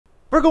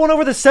We're going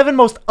over the 7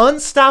 most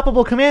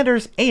unstoppable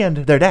commanders and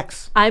their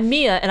decks. I'm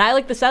Mia, and I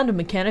like the sound of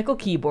mechanical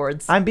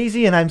keyboards. I'm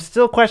BZ, and I'm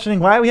still questioning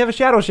why we have a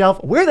shadow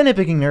shelf. We're the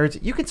Nitpicking Nerds.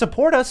 You can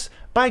support us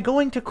by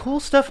going to Cool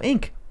Stuff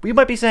Inc. You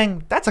might be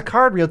saying, that's a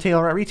card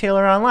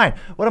retailer online.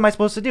 What am I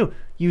supposed to do?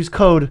 Use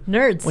code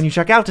NERDS when you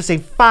check out to save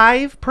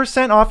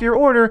 5% off your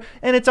order,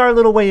 and it's our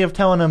little way of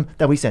telling them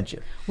that we sent you.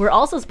 We're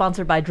also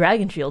sponsored by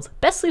Dragon Shields,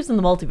 best sleeves in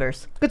the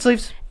multiverse. Good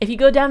sleeves. If you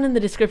go down in the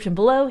description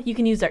below, you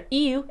can use our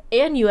EU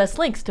and US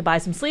links to buy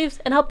some sleeves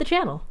and help the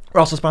channel.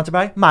 We're also sponsored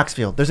by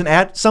Moxfield. There's an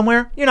ad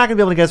somewhere. You're not going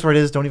to be able to guess where it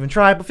is. Don't even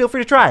try, but feel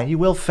free to try. You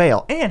will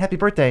fail. And happy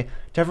birthday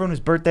to everyone whose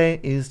birthday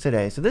is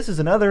today. So this is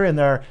another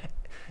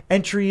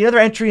entry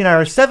in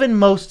our 7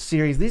 most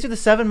series. These are the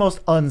 7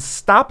 most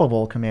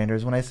unstoppable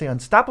commanders. When I say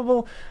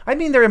unstoppable, I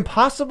mean they're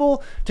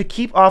impossible to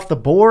keep off the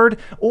board,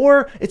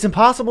 or it's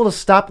impossible to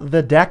stop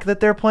the deck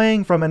that they're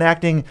playing from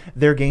enacting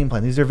their game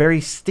plan. These are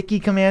very sticky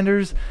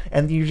commanders,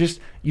 and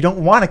you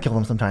don't want to kill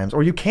them sometimes,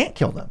 or you can't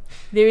kill them.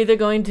 They're either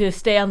going to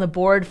stay on the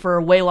board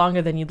for way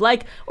longer than you'd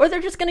like, or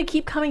they're just going to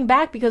keep coming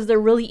back because they're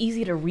really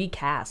easy to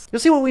recast. You'll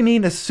see what we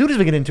mean as soon as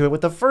we get into it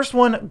with the first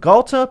one,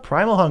 Ghalta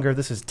Primal Hunger.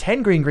 This is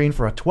 10 green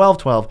for a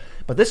 12/12,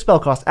 but this spell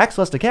costs X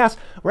less to cast,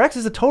 where X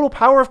is the total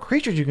power of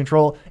creatures you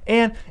control,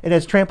 and it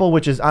has trample,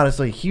 which is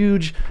honestly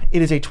huge.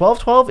 It is a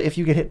 12/12. If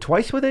you get hit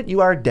twice with it,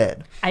 you are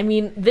dead. I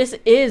mean, this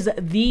is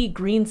the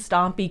green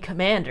stompy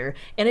commander,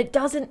 and it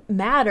doesn't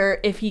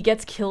matter if he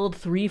gets killed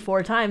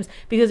 3-4 times,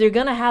 because you're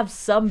gonna have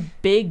some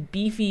big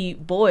beefy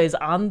boys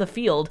on the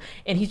field,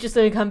 and he's just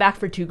gonna come back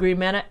for 2 green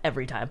mana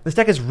every time. This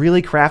deck is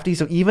really crafty,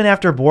 so even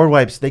after board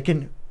wipes, they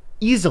can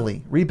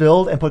easily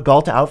rebuild and put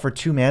Ghalta out for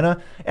 2 mana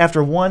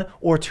after 1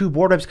 or 2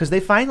 board wipes, because they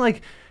find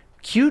like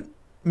cute,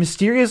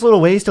 mysterious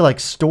little ways to like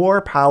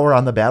store power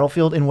on the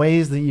battlefield in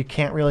ways that you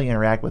can't really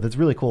interact with. It's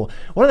really cool.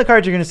 One of the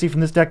cards you're going to see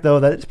from this deck, though,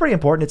 that it's pretty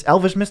important, it's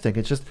Elvish Mystic.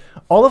 It's just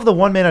all of the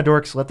 1-mana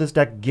dorks let this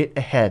deck get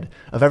ahead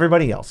of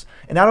everybody else.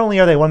 And not only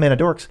are they 1-mana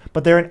dorks,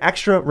 but they're an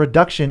extra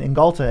reduction in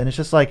Ghalta, and it's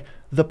just like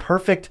the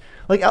perfect,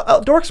 like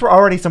dorks were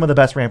already some of the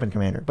best rampant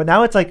commander, but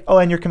now it's like, oh,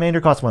 and your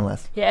commander costs 1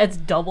 less. Yeah, it's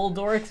double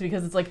dorks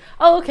because it's like,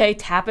 oh, okay,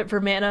 tap it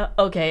for mana,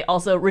 okay,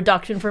 also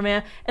reduction for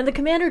mana, and the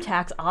commander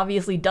tax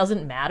obviously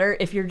doesn't matter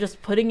if you're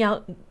just putting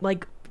out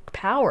like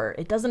power.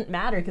 It doesn't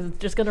matter because it's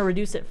just going to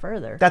reduce it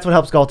further. That's what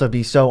helps Ghalta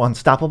be so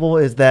unstoppable,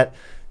 is that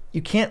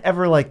you can't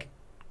ever like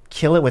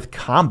kill it with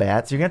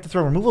combat, so you're gonna have to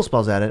throw removal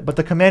spells at it, but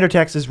the commander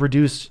tax is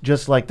reduced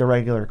just like the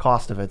regular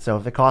cost of it. So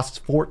if it costs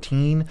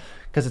 14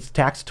 because it's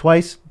taxed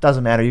twice,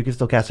 doesn't matter, you can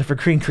still cast it for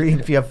green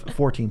if you have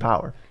 14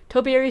 power.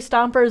 Topiary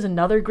Stomper is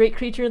another great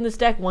creature in this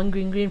deck. 1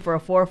 green for a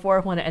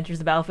 4/4. When it enters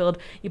the battlefield,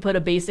 you put a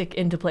basic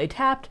into play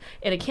tapped,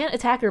 and it can't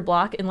attack or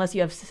block unless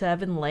you have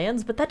 7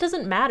 lands, but that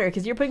doesn't matter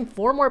because you're putting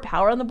 4 more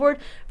power on the board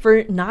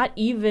for not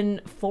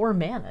even 4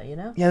 mana, you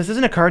know? Yeah, this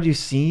isn't a card you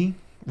see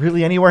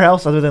really anywhere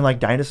else other than like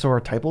dinosaur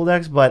typal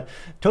decks, but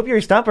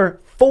Topiary Stomper,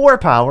 4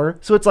 power,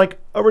 so it's like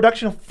a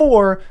reduction of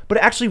 4, but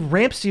it actually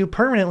ramps you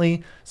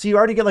permanently, so you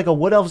already get like a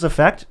Wood Elves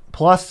effect,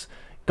 plus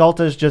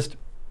Ghalta is just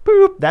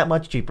boop, that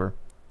much cheaper.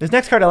 This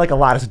next card I like a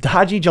lot is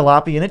Dodgy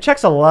Jalopy, and it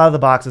checks a lot of the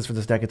boxes for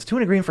this deck. It's 2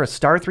 and a green for a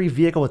star 3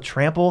 vehicle with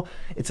trample.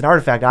 It's an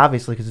artifact,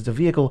 obviously, because it's a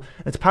vehicle.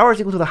 Its power is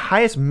equal to the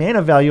highest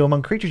mana value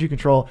among creatures you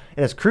control.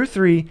 It has crew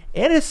 3,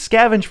 and it has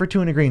scavenge for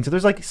 2 and a green. So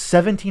there's like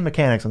 17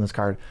 mechanics on this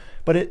card.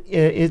 But it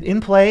in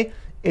play,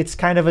 it's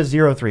kind of a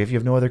 0/3 if you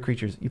have no other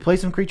creatures. You play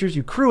some creatures,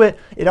 you crew it,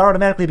 it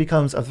automatically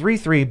becomes a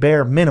 3/3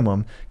 bare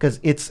minimum, because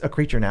it's a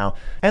creature now.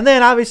 And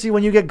then, obviously,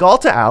 when you get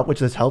Ghalta out,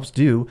 which this helps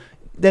do,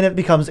 then it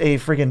becomes a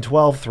friggin'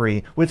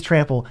 12/3 with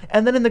trample.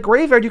 And then in the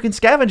graveyard, you can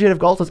scavenge it if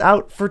Ghalta's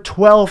out for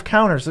 12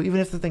 counters. So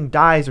even if the thing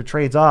dies or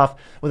trades off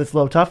with its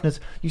low toughness,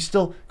 you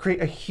still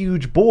create a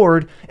huge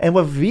board. And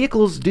what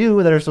vehicles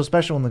do that are so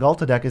special in the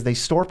Ghalta deck is they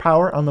store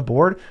power on the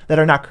board that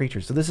are not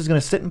creatures. So this is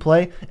going to sit and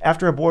play.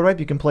 After a board wipe,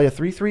 you can play a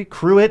 3/3,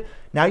 crew it.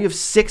 Now you have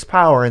 6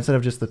 power instead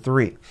of just the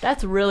 3.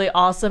 That's really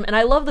awesome, and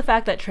I love the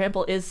fact that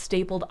trample is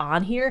stapled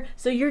on here,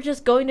 so you're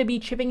just going to be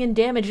chipping in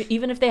damage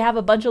even if they have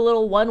a bunch of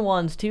little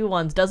 1/1s,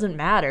 2/1s, doesn't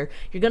matter.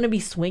 You're going to be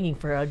swinging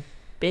for a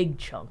big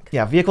chunk.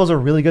 Yeah, vehicles are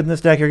really good in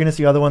this deck. You're going to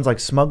see other ones like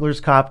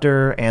Smuggler's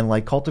Copter and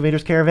like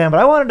Cultivator's Caravan,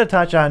 but I wanted to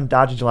touch on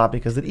Dodgy Jalopy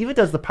because it even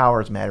does the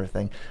powers matter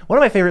thing. One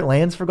of my favorite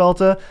lands for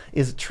Ghalta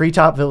is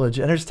Treetop Village.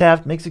 Enters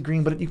tapped, makes it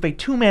green, but you can pay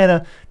 2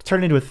 mana to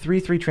turn it into a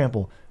 3/3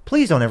 trample.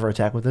 Please don't ever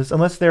attack with this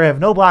unless they have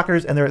no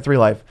blockers and they're at 3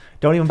 life.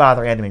 Don't even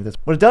bother animating this.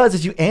 What it does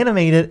is you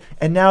animate it,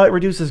 and now it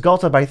reduces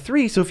Ghalta by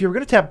 3. So if you were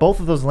going to tap both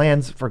of those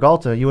lands for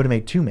Ghalta, you would have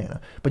made 2 mana.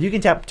 But you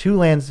can tap 2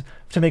 lands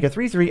to make a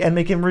 3/3 and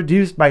make him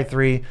reduced by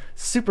 3.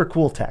 Super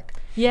cool tech.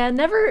 Yeah,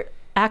 never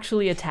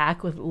actually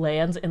attack with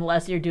lands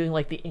unless you're doing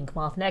like the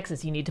Inkmoth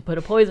Nexus. You need to put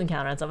a poison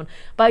counter on someone.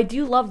 But I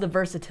do love the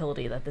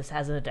versatility that this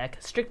has in the deck.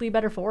 Strictly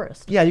better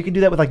forest. Yeah, you can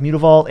do that with like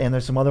Mutavault, and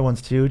there's some other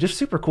ones too. Just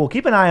super cool.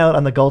 Keep an eye out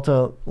on the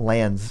Ghalta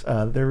lands.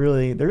 They're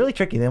really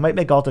tricky. They might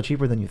make Ghalta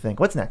cheaper than you think.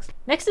 What's next?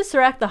 Next is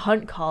Serac the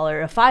Hunt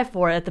Caller, a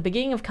 5/4. At the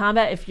beginning of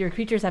combat, if your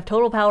creatures have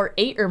total power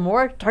 8 or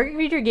more, target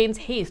creature gains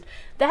haste.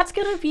 That's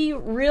gonna be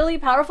really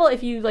powerful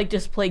if you like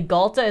just play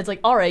Ghalta. It's like,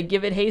 all right,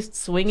 give it haste,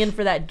 swing in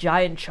for that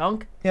giant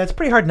chunk. Yeah, it's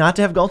pretty hard not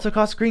to have Ghalta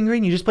cost green.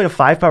 You just played a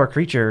 5-power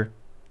creature,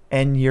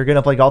 and you're going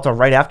to play Ghalta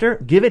right after.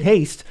 Give it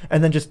haste,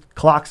 and then just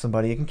clock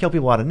somebody. It can kill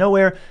people out of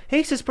nowhere.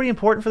 Haste is pretty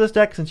important for this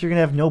deck since you're going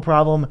to have no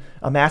problem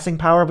amassing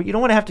power, but you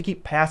don't want to have to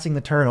keep passing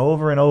the turn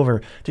over and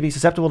over to be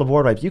susceptible to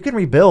board wipes. You can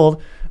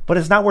rebuild, but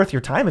it's not worth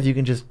your time if you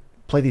can just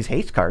play these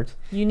haste cards.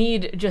 You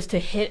need just to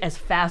hit as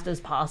fast as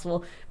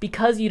possible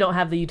because you don't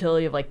have the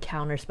utility of like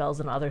counter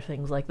spells and other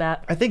things like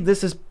that. I think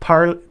this is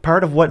part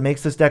of what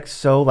makes this deck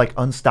so like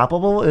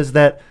unstoppable is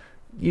that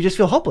you just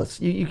feel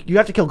hopeless. You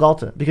have to kill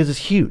Ghalta because it's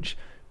huge.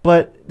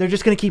 But they're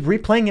just going to keep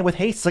replaying it with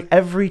haste. It's like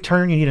every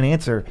turn you need an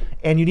answer,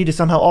 and you need to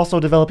somehow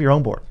also develop your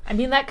own board. I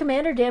mean, that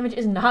commander damage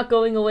is not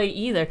going away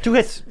either. 2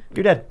 hits,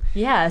 you're dead.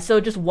 Yeah, so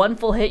just one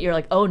full hit, you're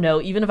like, oh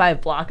no, even if I have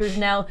blockers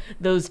now,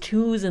 those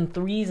 2s and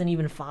 3s and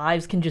even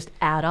 5s can just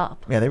add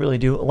up. Yeah, they really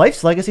do.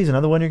 Life's Legacy is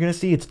another one you're going to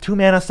see. It's 2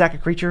 mana, sack a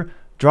creature,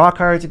 draw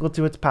cards equal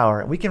to its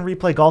power. And we can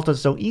replay Ghalta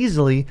so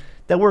easily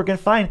that we're going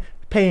to find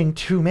paying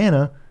 2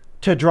 mana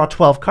to draw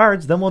 12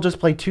 cards, then we'll just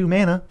play 2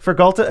 mana for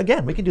Ghalta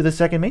again. We can do the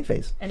second main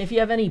phase. And if you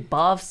have any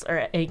buffs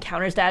or any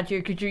counter stats to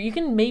your creature, you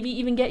can maybe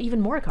even get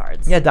even more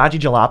cards. Yeah, Dodgy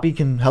Jalopy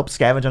can help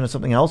scavenge onto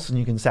something else, and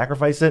you can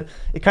sacrifice it.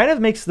 It kind of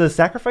makes the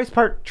sacrifice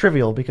part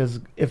trivial, because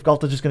if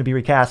Ghalta's just going to be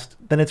recast,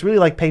 then it's really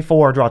like pay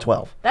 4, draw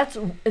 12. That's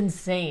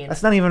insane.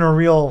 That's not even a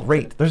real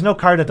rate. There's no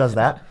card that does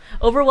that.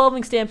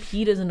 Overwhelming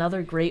Stampede is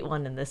another great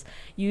one in this.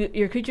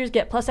 Your creatures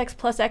get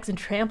 +X and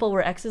trample,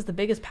 where X is the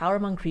biggest power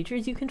among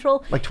creatures you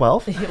control. Like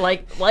 12?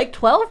 like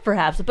 12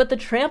 perhaps, but the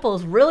trample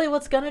is really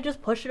what's going to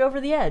just push it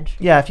over the edge.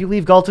 Yeah, if you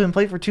leave Ghalta in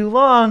play for too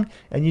long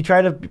and you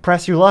try to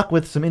press your luck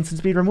with some instant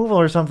speed removal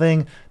or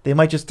something, they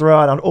might just throw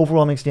out an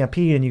Overwhelming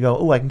Stampede and you go,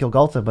 oh, I can kill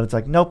Ghalta, but it's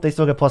like, nope, they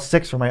still get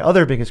 +6 for my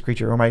other biggest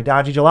creature or my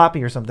Dodgy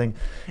Jalopy or something,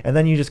 and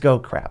then you just go,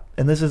 crap.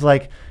 And this is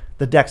like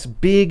the deck's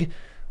big,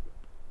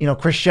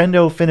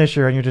 crescendo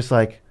finisher, and you're just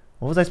like,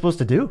 what was I supposed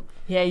to do?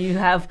 Yeah, you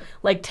have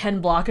like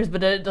 10 blockers,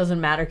 but it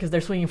doesn't matter because they're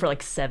swinging for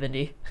like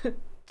 70.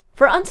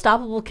 For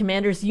unstoppable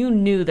commanders, you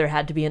knew there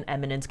had to be an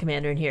Eminence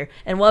commander in here,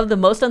 and one of the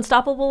most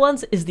unstoppable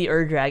ones is the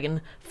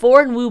Ur-Dragon.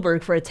 4 in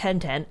Wooburg for a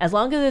 10/10. As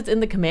long as it's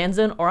in the command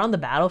zone or on the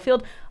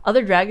battlefield,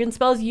 other dragon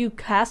spells you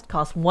cast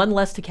cost 1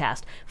 less to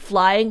cast.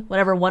 Flying,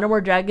 whenever 1 or more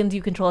dragons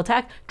you control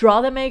attack,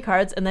 draw them many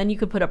cards, and then you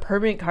could put a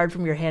permanent card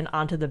from your hand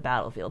onto the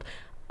battlefield.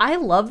 I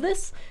love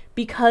this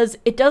because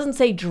it doesn't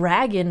say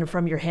dragon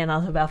from your hand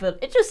onto the battlefield.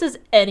 It just says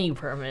any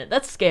permanent.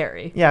 That's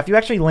scary. Yeah, if you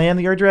actually land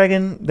the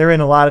Ur-Dragon, they're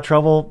in a lot of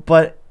trouble,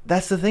 but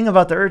that's the thing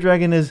about the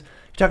Ur-Dragon is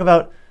you talk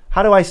about,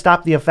 how do I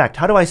stop the effect?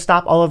 How do I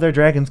stop all of their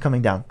dragons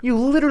coming down? You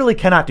literally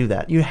cannot do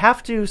that. You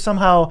have to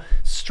somehow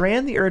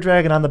strand the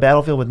Ur-Dragon on the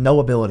battlefield with no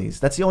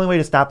abilities. That's the only way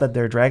to stop that.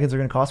 Their dragons are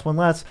going to cost 1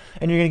 less,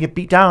 and you're going to get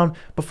beat down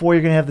before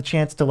you're going to have the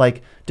chance to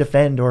like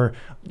defend, or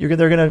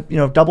they're going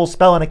to double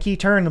spell on a key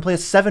turn and play a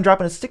 7-drop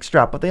and a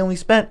 6-drop, but they only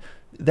spent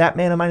that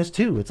mana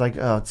 -2. It's like,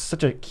 it's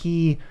such a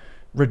key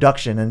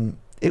reduction, and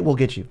it will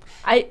get you.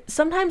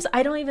 Sometimes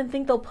I don't even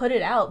think they'll put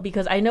it out,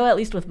 because I know, at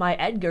least with my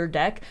Edgar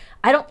deck,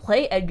 I don't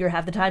play Edgar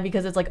half the time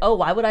because it's like, oh,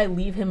 why would I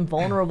leave him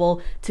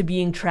vulnerable to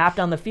being trapped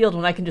on the field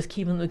when I can just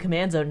keep him in the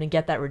command zone and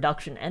get that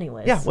reduction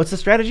anyways? Yeah, what's the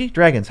strategy?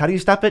 Dragons. How do you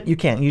stop it? You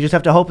can't. You just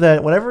have to hope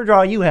that whatever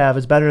draw you have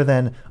is better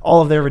than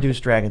all of their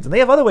reduced dragons. And they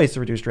have other ways to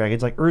reduce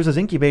dragons, like Urza's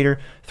Incubator,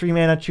 3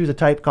 mana, choose a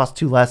type, cost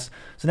 2 less.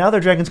 So now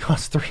their dragons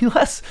cost 3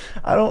 less.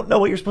 I don't know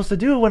what you're supposed to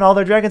do when all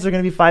their dragons are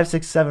going to be 5,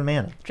 6, 7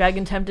 mana.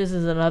 Dragon Tempest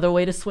is another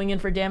way to swing in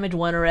for damage.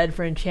 1 red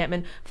for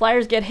enchantment.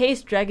 Flyers get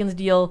haste. Dragons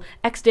deal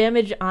X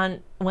damage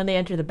on when they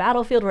enter the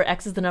battlefield, where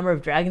X is the number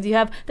of dragons you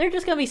have. They're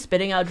just going to be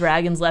spitting out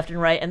dragons left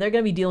and right, and they're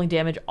going to be dealing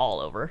damage all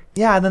over.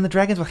 Yeah, and then the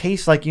dragons with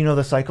haste, like,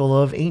 the cycle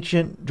of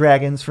ancient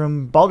dragons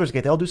from Baldur's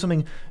Gate. They'll do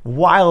something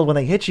wild when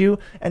they hit you,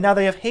 and now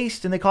they have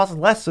haste, and they cost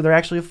less, so they're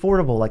actually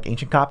affordable, like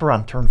Ancient Copper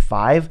on turn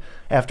 5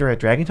 after a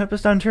Dragon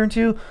Tempest on turn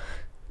 2.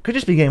 Could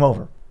just be game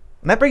over.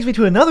 And that brings me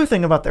to another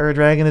thing about the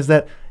Ur-Dragon, is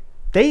that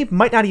they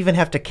might not even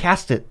have to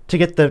cast it to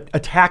get the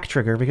attack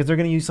trigger, because they're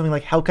going to use something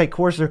like Hellkite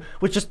Courser,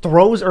 which just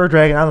throws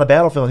Ur-Dragon on the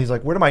battlefield. He's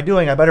like, what am I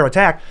doing? I better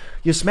attack.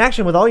 You smash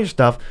him with all your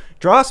stuff,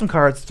 draw some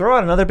cards, throw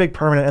out another big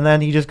permanent, and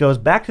then he just goes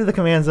back to the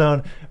command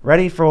zone,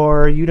 ready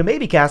for you to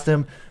maybe cast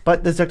him,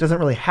 but this deck doesn't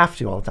really have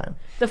to all the time.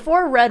 The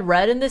 4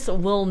 red in this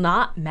will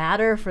not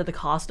matter for the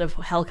cost of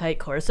Hellkite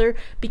Courser,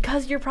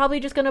 because you're probably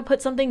just going to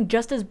put something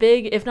just as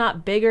big, if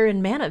not bigger,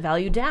 in mana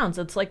value down,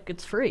 so it's like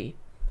it's free.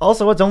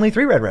 Also, it's only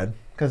 3 red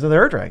because of the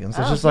Ur-Dragons.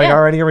 So it's just yeah.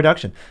 already a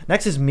reduction.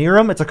 Next is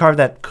Miram. It's a card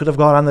that could have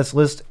gone on this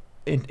list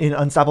in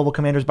Unstoppable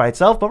Commanders by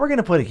itself, but we're going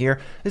to put it here.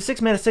 It's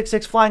 6 mana,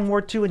 6/6, flying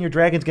ward 2, and your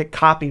dragons get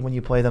copied when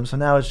you play them. So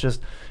now it's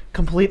just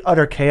complete,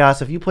 utter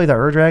chaos. If you play the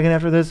Dragon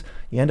after this,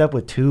 you end up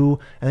with 2,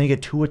 and then you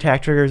get 2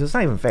 attack triggers. It's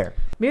not even fair.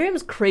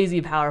 Miriam's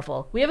crazy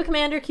powerful. We have a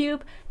commander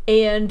cube,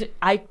 and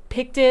I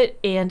picked it,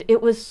 and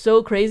it was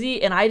so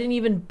crazy, and I didn't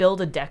even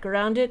build a deck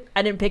around it.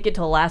 I didn't pick it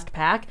till last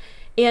pack.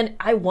 And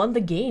I won the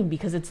game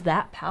because it's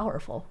that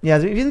powerful.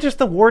 Yeah, even just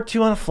the Ward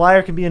 2 on a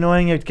flyer can be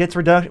annoying. It gets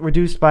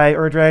reduced by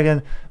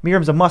Dragon.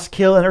 Miriam's a must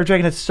kill, and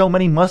Dragon has so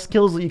many must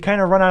kills that you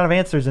kind of run out of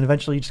answers, and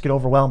eventually you just get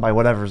overwhelmed by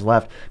whatever's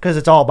left because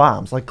it's all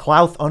bombs. Like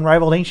Clouth,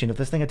 Unrivaled Ancient. If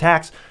this thing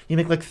attacks, you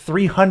make like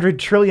 300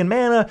 trillion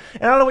mana,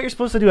 and I don't know what you're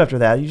supposed to do after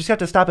that. You just have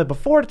to stop it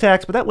before it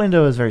attacks, but that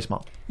window is very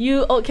small.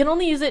 You can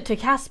only use it to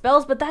cast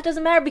spells, but that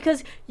doesn't matter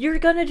because you're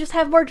going to just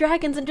have more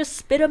dragons and just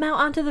spit them out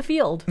onto the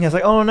field. Yeah, it's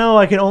like, oh no,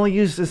 I can only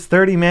use this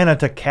 30 mana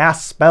to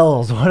cast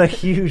spells. What a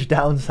huge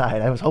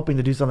downside. I was hoping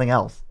to do something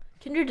else.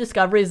 Kindred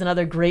Discovery is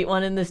another great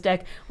one in this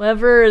deck.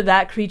 Whenever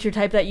that creature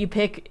type that you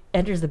pick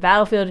enters the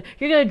battlefield,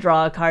 you're going to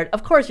draw a card.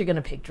 Of course you're going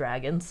to pick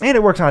dragons. And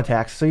it works on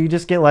attacks, so you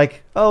just get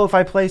like, oh, if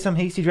I play some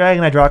hasty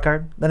dragon, I draw a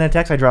card. Then it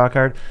attacks, I draw a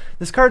card.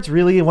 This card's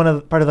really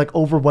part of like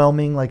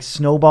overwhelming like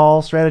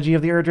snowball strategy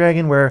of the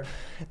Dragon, where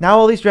now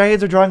all these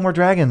dragons are drawing more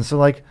dragons. So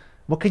like,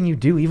 what can you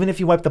do? Even if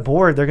you wipe the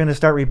board, they're going to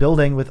start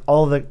rebuilding with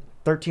all the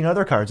 13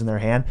 other cards in their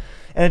hand,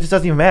 and it just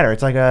doesn't even matter.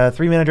 It's like a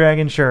 3-mana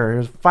dragon, sure.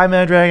 There's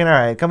 5-mana dragon, all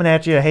right, coming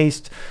at you,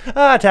 haste,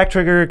 attack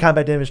trigger,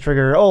 combat damage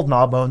trigger, old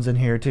Gnawbones in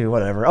here too,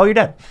 whatever. Oh, you're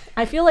dead.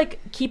 I feel like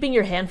keeping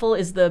your handful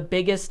is the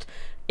biggest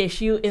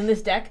issue in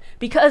this deck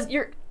because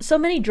so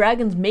many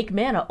dragons make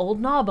mana. Old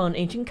Gnawbone,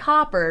 Ancient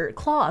Copper,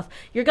 Cloth.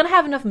 You're gonna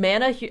have enough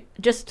mana.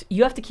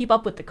 You have to keep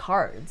up with the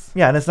cards.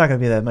 Yeah, and it's not gonna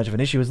be that much of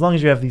an issue as long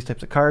as you have these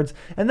types of cards.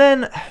 And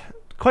then,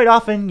 quite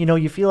often,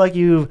 you feel like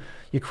you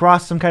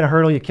cross some kind of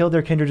hurdle, you killed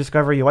their Kindred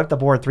Discovery, you wipe the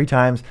board 3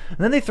 times, and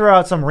then they throw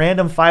out some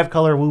random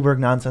 5-color Wooburg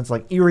nonsense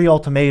like Eerie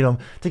Ultimatum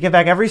to get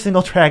back every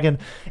single dragon.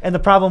 And the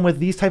problem with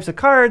these types of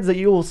cards that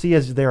you will see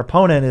as their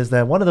opponent is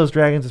that one of those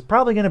dragons is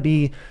probably going to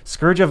be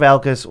Scourge of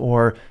Valkus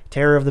or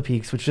Terror of the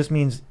Peaks, which just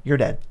means you're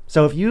dead.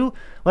 So if you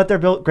let their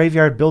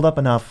graveyard build up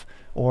enough,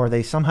 or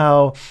they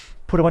somehow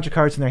put a bunch of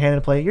cards in their hand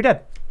and play, you're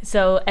dead.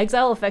 So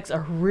exile effects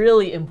are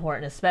really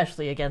important,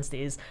 especially against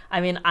these. I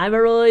mean, I'm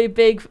a really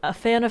big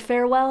fan of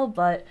Farewell,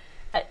 but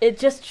it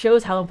just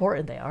shows how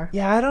important they are.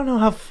 Yeah, I don't know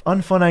how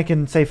unfun I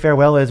can say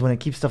Farewell is when it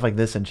keeps stuff like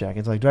this in check.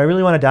 It's like, do I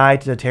really want to die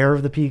to the Terror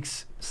of the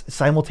Peaks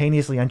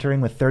simultaneously entering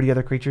with 30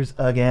 other creatures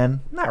again?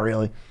 Not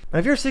really. But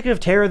if you're sick of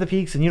Terror of the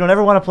Peaks and you don't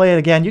ever want to play it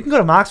again, you can go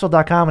to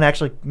Moxfield.com and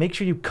actually make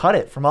sure you cut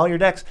it from all your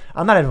decks.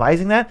 I'm not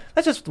advising that.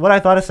 That's just what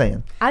I thought of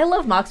saying. I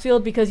love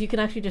Moxfield because you can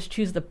actually just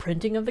choose the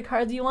printing of the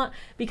cards you want,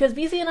 because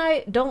VC and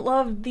I don't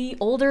love the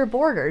older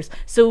borders.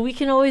 So we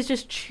can always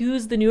just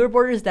choose the newer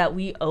borders that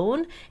we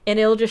own, and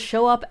it'll just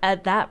show up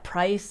at that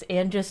price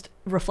and just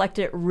reflect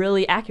it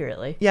really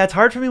accurately. Yeah, it's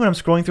hard for me when I'm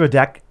scrolling through a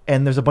deck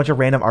and there's a bunch of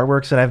random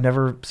artworks that I've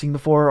never seen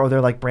before, or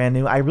they're like brand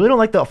new. I really don't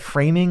like the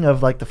framing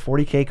of like the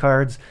 40k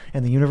cards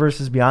and the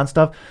Universes Beyond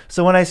stuff.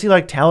 So when I see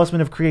like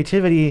Talisman of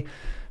Creativity,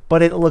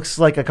 but it looks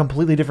like a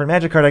completely different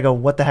Magic card, I go,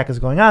 what the heck is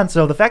going on?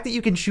 So the fact that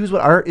you can choose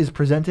what art is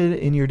presented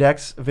in your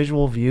deck's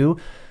visual view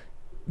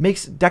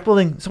makes deck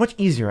building so much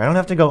easier. I don't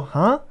have to go,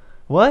 huh?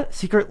 What?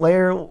 Secret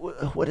Lair?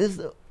 What is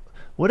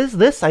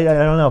this? I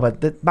don't know,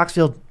 but the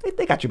Moxfield,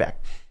 they got you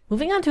back.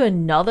 Moving on to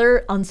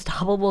another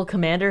unstoppable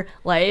commander,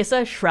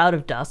 Lyesa, Shroud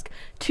of Dusk.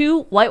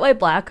 2 white,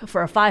 black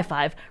for a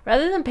 5/5.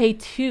 Rather than pay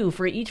 2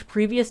 for each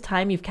previous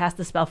time you've cast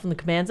the spell from the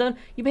command zone,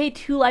 you pay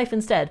 2 life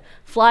instead.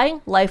 Flying,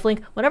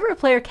 lifelink, whenever a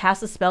player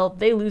casts a spell,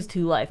 they lose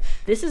 2 life.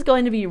 This is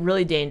going to be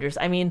really dangerous.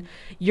 I mean,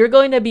 you're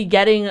going to be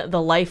getting the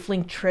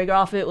lifelink trigger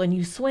off it when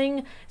you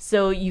swing,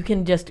 so you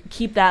can just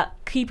keep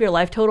your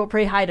life total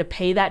pretty high to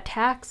pay that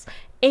tax.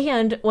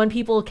 And when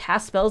people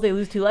cast spells, they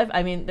lose 2 life.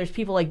 I mean, there's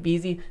people like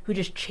Beezy who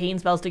just chain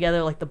spells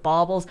together like the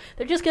baubles.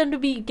 They're just going to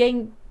be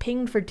getting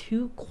pinged for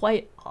 2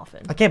 quite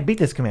often. I can't beat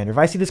this commander. If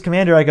I see this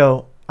commander, I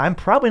go, I'm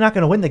probably not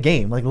going to win the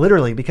game, like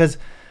literally, because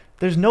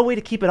there's no way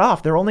to keep it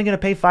off. They're only going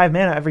to pay 5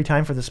 mana every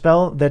time for the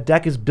spell. The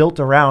deck is built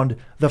around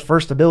the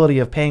first ability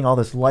of paying all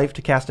this life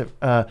to cast it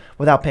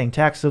without paying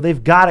tax, so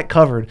they've got it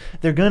covered.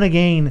 They're going to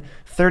gain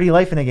 30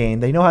 life in a game.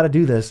 They know how to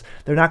do this.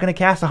 They're not going to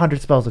cast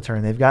 100 spells a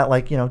turn. They've got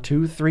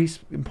 2-3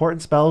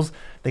 important spells.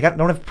 They don't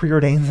have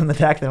Preordains in the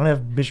deck. They don't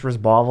have Mishra's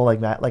Bauble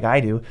like I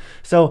do.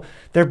 So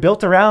they're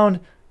built around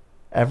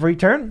every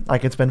turn.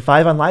 Like it's been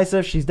 5 on Lysa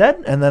if she's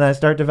dead, and then I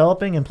start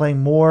developing and playing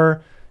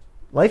more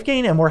life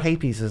gain and more hay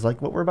pieces like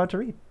what we're about to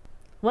read.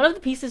 One of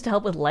the pieces to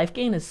help with life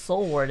gain is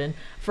Soul Warden.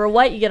 For a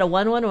white, you get a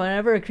 1/1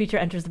 whenever a creature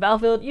enters the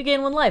battlefield, you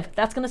gain 1 life.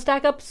 That's going to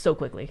stack up so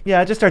quickly.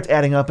 Yeah, it just starts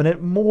adding up, and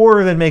it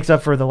more than makes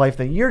up for the life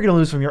that you're going to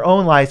lose from your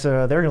own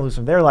Lysa, they're going to lose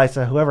from their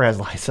Lysa, whoever has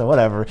Lysa,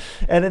 whatever.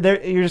 And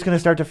you're just going to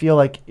start to feel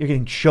like you're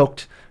getting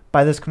choked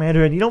by this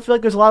commander, and you don't feel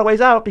like there's a lot of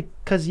ways out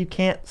because you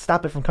can't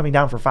stop it from coming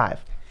down for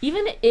 5.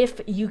 Even if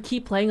you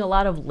keep playing a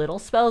lot of little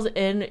spells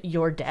in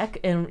your deck,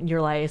 in your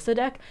Lysa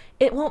deck,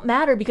 it won't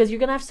matter because you're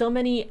going to have so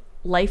many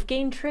life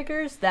gain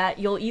triggers that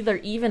you'll either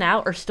even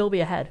out or still be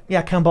ahead.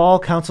 Yeah,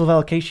 Kambal, Council of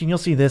Allocation, you'll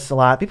see this a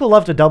lot. People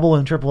love to double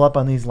and triple up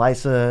on these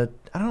Lysa,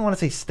 I don't want to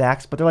say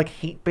stacks, but they're like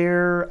Hate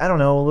Bear, I don't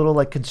know, little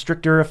like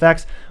Constrictor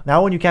effects.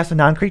 Now when you cast a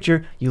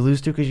non-creature, you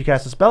lose 2 because you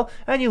cast a spell,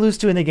 and you lose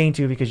 2 and they gain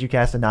 2 because you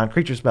cast a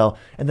non-creature spell.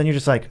 And then you're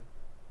just like,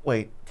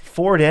 wait,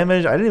 4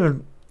 damage? I didn't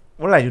even...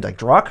 What did I do? Like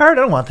draw a card?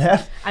 I don't want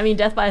that. I mean,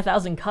 death by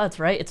 1,000 cuts,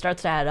 right? It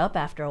starts to add up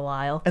after a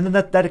while. And then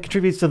that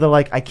contributes to the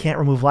like, I can't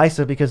remove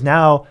Lysa because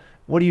now,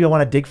 what do you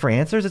want to dig for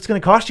answers? It's going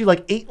to cost you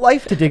like 8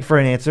 life to dig for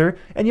an answer,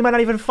 and you might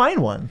not even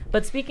find one.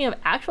 But speaking of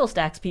actual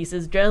stacks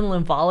pieces,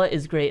 Adrenaline Vala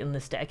is great in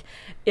this deck.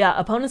 Yeah,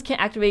 opponents can't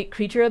activate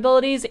creature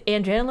abilities,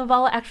 and Adrenaline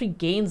Vala actually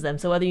gains them.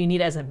 So whether you need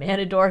it as a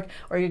mana dork,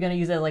 or you're going to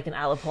use it like an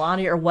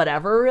Alapalani or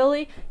whatever,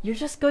 really, you're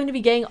just going to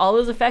be getting all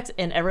those effects,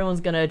 and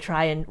everyone's going to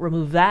try and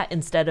remove that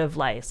instead of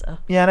Lysa.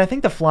 Yeah, and I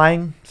think the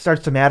flying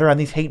starts to matter on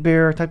these Hate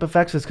Bear type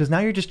effects is because now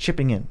you're just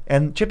chipping in.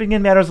 And chipping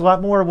in matters a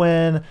lot more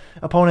when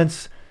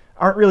opponents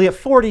aren't really at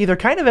 40. They're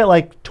kind of at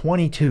like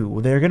 22.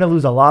 They're going to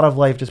lose a lot of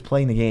life just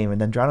playing the game. And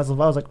then Adrenaline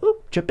Vala is like,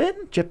 ooh, chip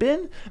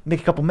in,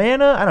 make a couple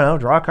mana. I don't know,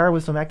 draw a card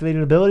with some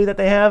activated ability that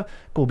they have.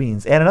 Cool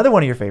beans. And another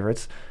one of your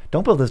favorites.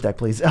 Don't build this deck,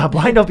 please.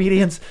 Blind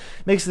Obedience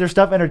makes their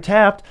stuff enter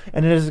tapped,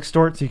 and it is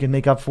extort, so you can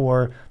make up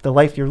for the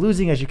life you're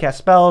losing as you cast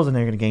spells, and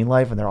they're going to gain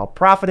life, and they're all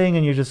profiting,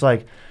 and you're just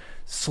like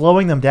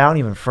slowing them down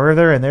even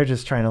further, and they're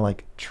just trying to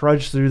like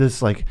trudge through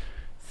this like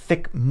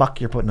thick muck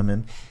you're putting them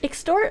in.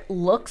 Extort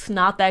looks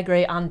not that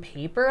great on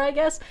paper, I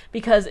guess,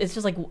 because it's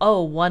just like,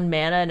 oh, 1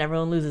 mana and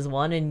everyone loses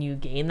 1 and you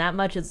gain that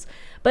much.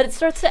 But it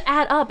starts to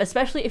add up,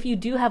 especially if you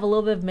do have a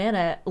little bit of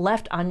mana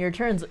left on your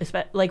turns,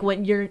 like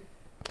when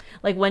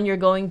you're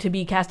going to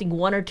be casting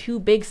 1 or 2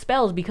 big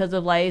spells because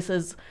of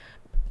Lysa's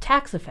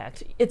tax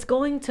effect. It's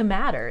going to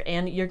matter,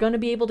 and you're going to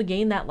be able to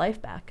gain that life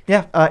back.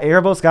 Yeah,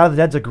 Erebos, God of the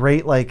Dead's a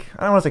great, like,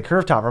 I don't want to say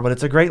curve topper, but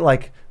it's a great,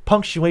 like,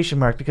 punctuation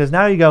mark, because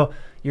now you go,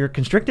 you're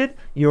constricted,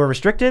 you're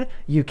restricted,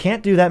 you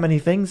can't do that many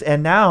things,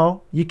 and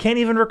now you can't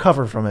even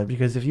recover from it,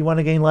 because if you want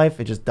to gain life,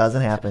 it just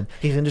doesn't happen.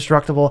 He's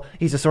indestructible,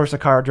 he's a source of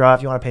card draw.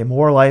 If you want to pay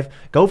more life,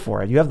 go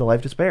for it. You have the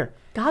life to spare.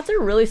 Gods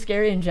are really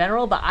scary in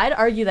general, but I'd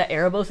argue that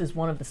Erebos is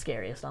one of the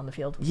scariest on the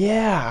field.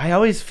 Yeah, I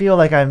always feel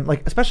like I'm,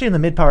 like, especially in the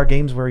mid-power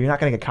games where you're not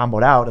going to get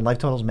comboed out and life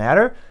totals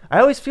matter, I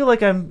always feel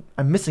like I'm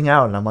missing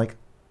out, and I'm like,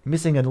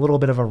 missing a little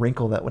bit of a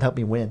wrinkle that would help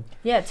me win.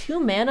 Yeah,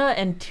 2 mana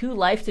and 2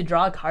 life to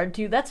draw a card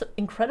to, that's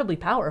incredibly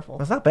powerful.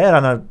 That's not bad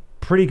on a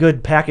pretty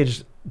good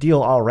package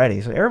deal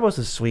already. So Erebos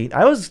is sweet.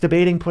 I was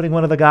debating putting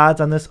one of the gods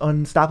on this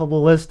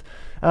unstoppable list,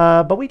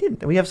 but we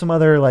didn't. We have some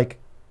other, like,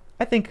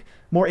 I think,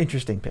 more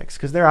interesting picks,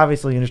 because they're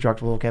obviously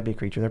indestructible, can't be a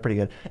creature, they're pretty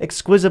good.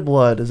 Exquisite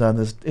Blood is in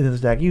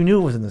this deck. You knew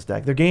it was in this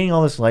deck. They're gaining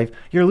all this life.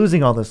 You're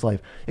losing all this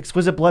life.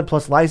 Exquisite Blood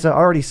plus Lysa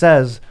already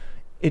says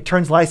it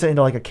turns Lysa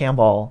into like a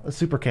Kambal, a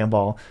super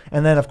Kambal.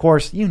 And then, of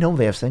course, you know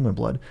they have Sanguine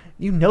Blood.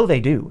 You know they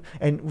do.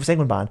 And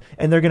Sanguine Bond.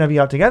 And they're going to be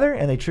out together,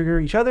 and they trigger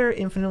each other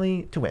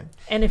infinitely to win.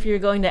 And if you're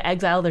going to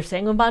exile their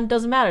Sanguine Bond,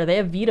 doesn't matter. They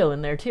have Veto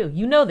in there, too.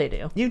 You know they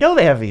do. You know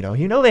they have Veto.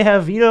 You know they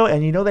have Veto,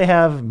 and you know they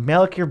have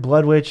Malakir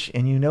Blood Witch,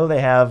 and you know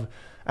they have,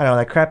 I don't know,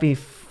 that crappy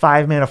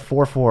 5-mana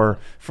 4/4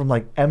 from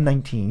like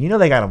M19. You know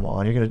they got them all,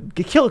 and you're going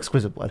to kill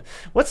Exquisite Blood.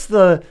 What's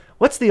the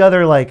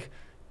other, like,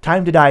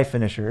 time to die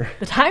finisher?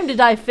 The time to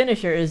die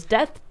finisher is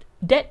Debt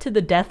to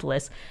the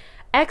Deathless.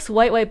 X,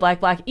 white, white, black,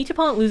 black. Each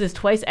opponent loses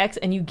twice X,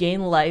 and you gain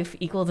life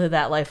equal to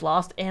that life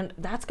lost, and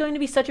that's going to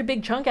be such a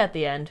big chunk at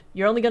the end.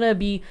 You're only going to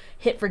be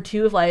hit for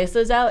 2 if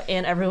Lysa's out,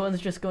 and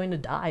everyone's just going to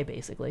die,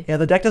 basically. Yeah,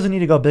 the deck doesn't need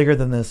to go bigger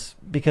than this,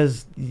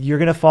 because you're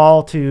going to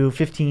fall to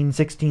 15,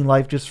 16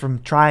 life just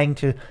from trying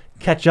to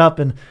catch up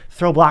and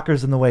throw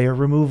blockers in the way, or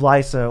remove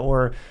Lysa,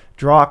 or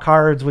draw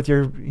cards with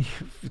your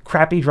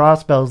crappy draw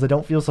spells that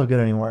don't feel so good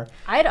anymore.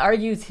 I'd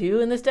argue,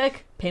 too, in this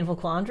deck, Painful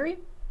Quandary.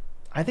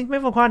 I think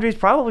Painful Quandary is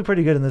probably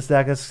pretty good in this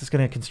deck. That's just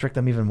going to constrict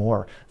them even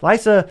more.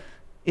 Lysa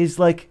is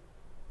like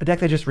a deck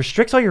that just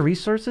restricts all your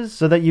resources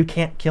so that you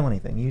can't kill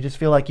anything. You just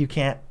feel like you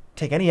can't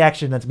take any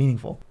action that's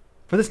meaningful.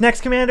 For this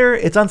next commander,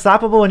 it's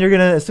unstoppable, and you're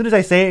going to, as soon as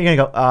I say it, you're going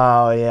to go,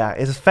 oh yeah,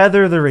 it's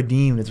Feather the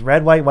Redeemed. It's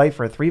red, white, white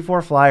for a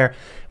 3/4 flyer.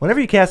 Whenever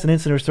you cast an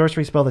instant or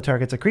sorcery spell that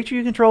targets a creature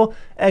you control,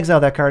 exile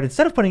that card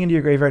instead of putting it into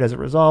your graveyard as it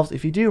resolves.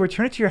 If you do,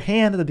 return it to your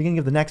hand at the beginning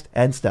of the next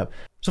end step.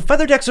 So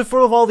Feather decks are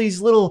full of all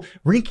these little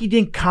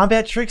rinky-dink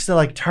combat tricks that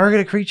like target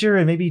a creature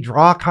and maybe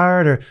draw a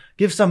card or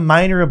give some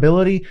minor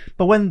ability.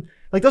 But when,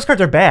 like, those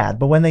cards are bad,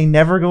 but when they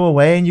never go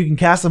away and you can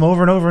cast them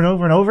over and over and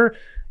over and over,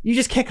 you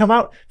just can't come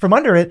out from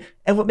under it.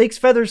 And what makes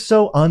Feather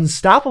so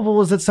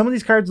unstoppable is that some of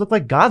these cards look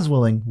like God's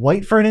Willing.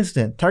 White for an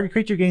instant. Target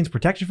creature gains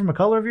protection from a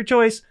color of your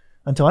choice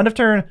until end of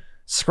turn.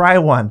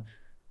 Scry 1.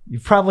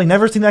 You've probably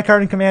never seen that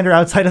card in Commander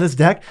outside of this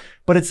deck,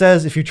 but it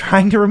says if you're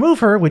trying to remove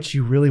her, which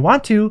you really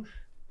want to,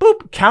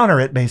 boop, counter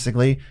it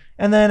basically.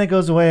 And then it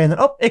goes away, and then,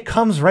 oh, it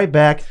comes right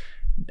back.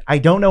 I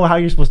don't know how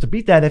you're supposed to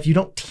beat that if you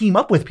don't team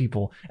up with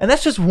people. And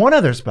that's just one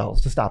of their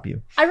spells to stop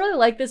you. I really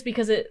like this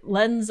because it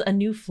lends a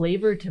new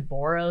flavor to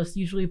Boros.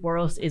 Usually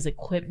Boros is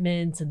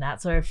equipment and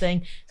that sort of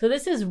thing. So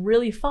this is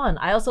really fun.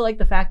 I also like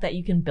the fact that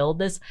you can build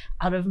this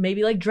out of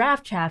maybe like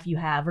draft chaff you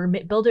have, or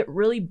build it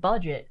really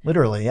budget.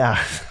 Literally,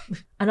 yeah.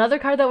 Another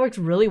card that works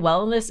really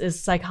well in this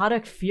is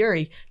Psychotic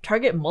Fury.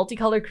 Target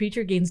multicolored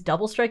creature gains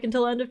double strike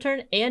until end of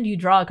turn, and you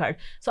draw a card.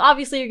 So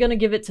obviously you're going to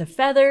give it to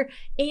Feather,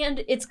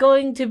 and it's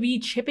going to be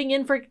chipping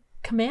in for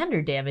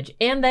commander damage.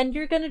 And then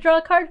you're going to draw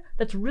a card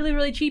that's really,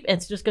 really cheap, and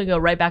it's just going to go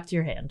right back to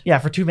your hand. Yeah,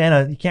 for 2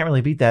 mana, you can't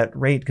really beat that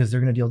rate because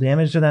they're going to deal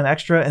damage to them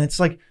extra. And it's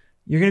like,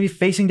 you're going to be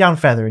facing down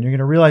Feather, and you're going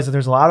to realize that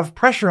there's a lot of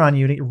pressure on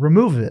you to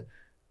remove it.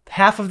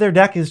 Half of their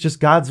deck is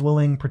just God's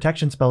Willing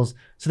protection spells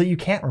so that you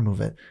can't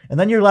remove it. And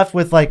then you're left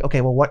with like,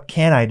 okay, well, what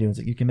can I do? It's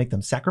like you can make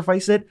them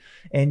sacrifice it,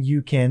 and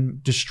you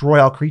can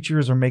destroy all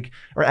creatures or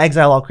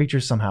exile all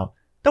creatures somehow.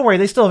 Don't worry,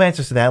 they still have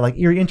answers to that, like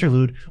Eerie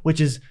Interlude, which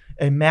is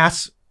a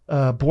mass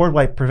board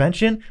wipe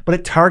prevention, but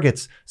it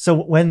targets. So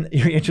when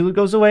your Interlude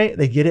goes away,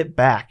 they get it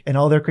back, and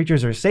all their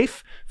creatures are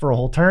safe for a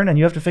whole turn, and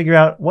you have to figure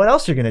out what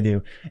else you're going to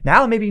do.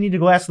 Now maybe you need to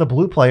go ask the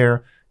blue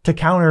player to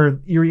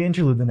counter Eerie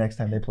Interlude the next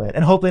time they play it,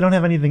 and hope they don't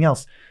have anything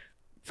else.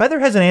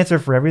 Feather has an answer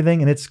for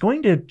everything, and it's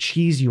going to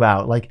cheese you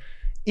out. Like,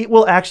 it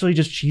will actually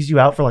just cheese you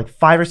out for like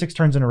 5 or 6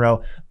 turns in a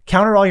row,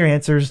 counter all your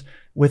answers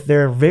with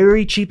their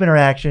very cheap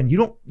interaction.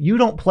 You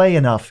don't play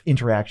enough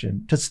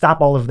interaction to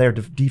stop all of their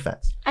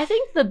defense. I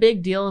think the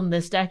big deal in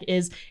this deck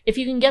is if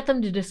you can get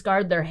them to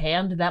discard their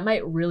hand, that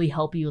might really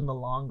help you in the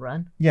long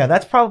run. Yeah,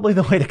 that's probably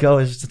the way to go,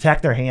 is just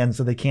attack their hand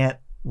so they can't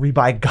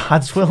rebuy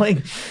God's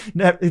Willing.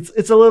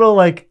 It's a little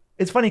like,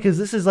 it's funny because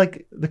this is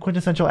like the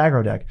quintessential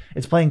aggro deck.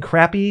 It's playing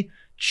crappy,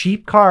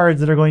 cheap cards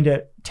that are going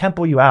to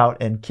tempo you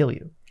out and kill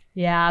you.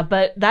 Yeah,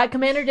 but that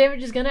commander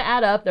damage is going to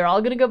add up. They're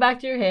all going to go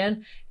back to your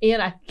hand,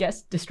 and I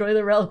guess destroy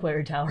the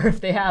Reliquary Tower if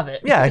they have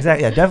it. Yeah,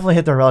 exactly. Yeah, definitely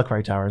hit the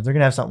Reliquary Towers. They're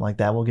going to have something like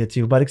that we'll get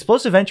to. But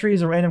Explosive Entry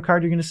is a random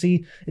card you're going to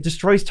see. It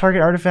destroys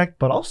target artifact,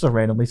 but also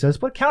randomly says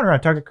put counter on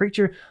target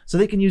creature, so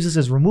they can use this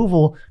as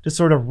removal to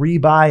sort of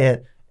rebuy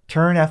it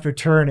turn after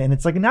turn, and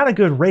it's like not a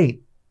good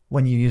rate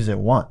when you use it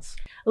once.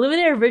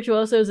 Illuminator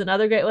Virtuoso is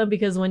another great one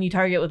because when you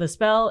target with a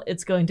spell,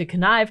 it's going to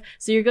connive,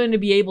 so you're going to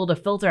be able to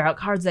filter out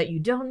cards that you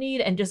don't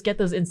need and just get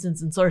those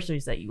instants and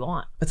sorceries that you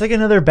want. It's like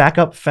another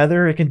backup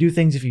Feather. It can do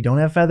things if you don't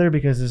have Feather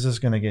because this is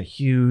going to get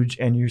huge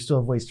and you still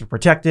have ways to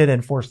protect it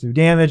and force through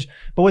damage.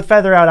 But with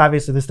Feather out,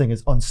 obviously this thing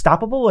is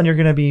unstoppable, and you're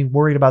going to be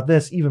worried about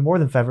this even more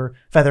than Feather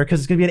because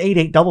it's going to be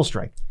an 8/8 double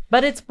strike.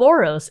 But it's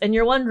Boros, and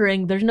you're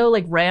wondering, there's no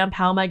like ramp,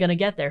 how am I going to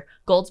get there?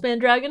 Goldspan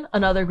Dragon,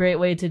 another great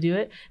way to do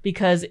it,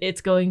 because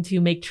it's going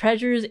to make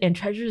treasures, and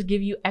treasures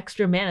give you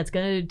extra mana. It's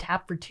going to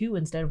tap for 2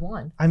 instead of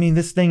 1. I mean,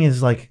 this thing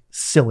is like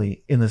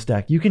silly in this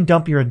deck. You can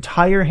dump your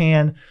entire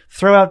hand,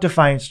 throw out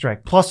Defiant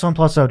Strike,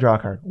 +1/+0, draw a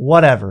card,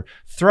 whatever.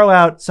 Throw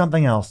out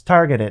something else,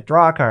 target it,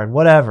 draw a card,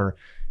 whatever.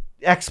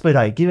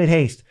 Expedite, give it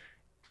haste.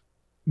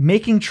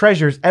 Making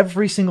treasures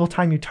every single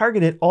time you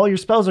target it, all your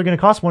spells are going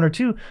to cost 1 or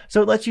 2,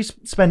 so it lets you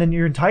spend in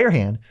your entire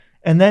hand,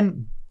 and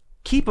then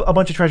keep a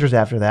bunch of treasures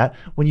after that.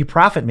 When you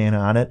profit mana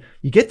on it,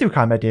 you get through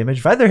combat damage.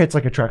 Feather hits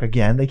like a truck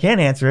again. They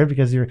can't answer it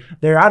because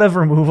they're out of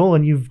removal,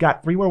 and you've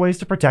got 3 more ways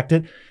to protect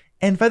it,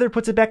 and Feather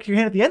puts it back to your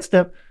hand at the end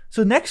step,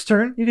 so next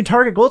turn, you can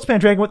target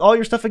Goldspan Dragon with all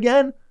your stuff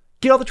again,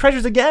 get all the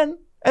treasures again,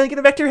 and then get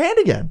it back to your hand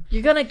again.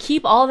 You're going to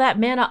keep all that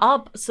mana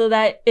up so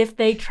that if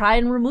they try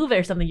and remove it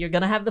or something, you're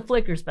going to have the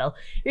flicker spell.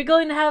 You're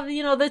going to have,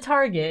 the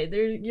target.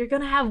 You're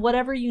going to have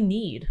whatever you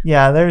need.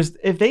 Yeah,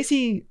 if they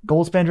see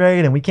Goldspan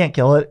Dragon and we can't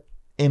kill it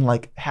in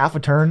like half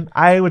a turn,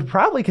 I would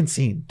probably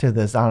concede to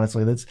this,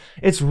 honestly.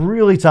 It's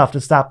really tough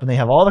to stop when they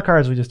have all the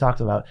cards we just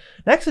talked about.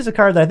 Next is a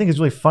card that I think is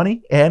really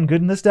funny and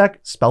good in this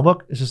deck,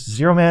 Spellbook. It's just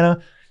 0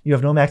 mana. You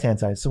have no max hand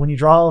size. So when you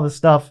draw all this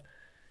stuff,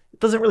 it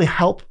doesn't really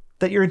help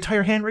that your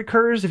entire hand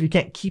recurs if you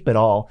can't keep it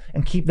all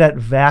and keep that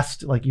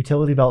vast like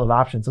utility belt of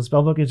options. So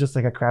Spellbook is just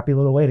like a crappy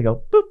little way to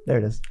go, boop, there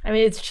it is. I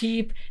mean, it's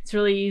cheap, it's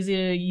really easy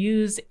to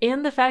use,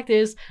 and the fact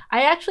is,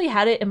 I actually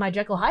had it in my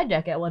Jekyll Hyde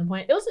deck at one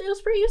point. It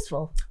was pretty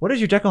useful. What is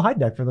your Jekyll Hyde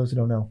deck, for those who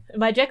don't know?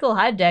 My Jekyll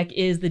Hyde deck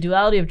is the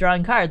duality of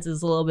drawing cards.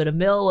 It's a little bit of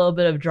mill, a little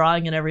bit of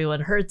drawing, and everyone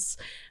hurts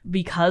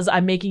because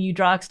I'm making you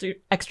draw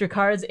extra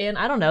cards, and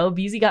I don't know,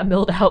 BZ got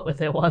milled out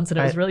with it once, and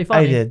it was really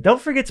funny. I did. Don't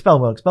forget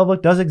Spellbook.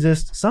 Spellbook does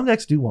exist. Some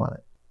decks do want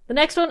it. The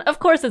next one, of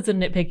course, it's a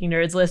Nitpicking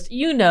Nerds list.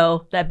 You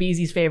know that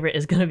BZ's favorite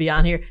is going to be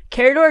on here.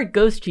 Carador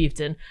Ghost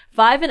Chieftain.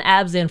 5 and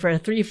Abzan for a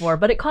 3/4,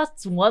 but it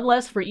costs 1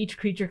 less for each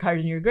creature card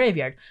in your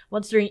graveyard.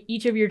 Once during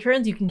each of your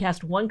turns, you can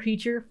cast 1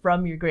 creature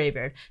from your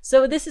graveyard.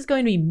 So this is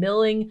going to be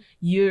milling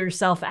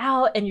yourself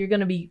out, and you're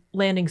going to be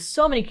landing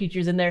so many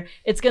creatures in there.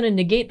 It's going to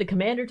negate the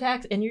commander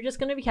tax, and you're just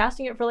going to be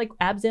casting it for like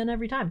Abzan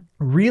every time.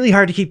 Really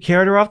hard to keep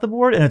Carador off the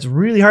board, and it's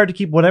really hard to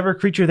keep whatever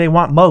creature they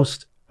want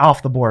most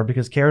off the board,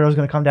 because Carador is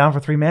going to come down for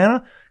 3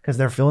 mana, because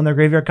they're filling their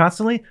graveyard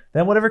constantly.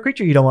 Then whatever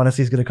creature you don't want to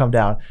see is going to come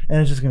down, and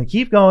it's just going to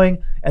keep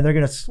going, and they're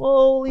going to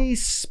slowly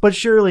but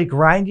surely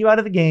grind you out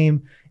of the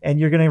game and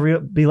you're going to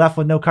be left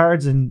with no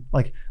cards and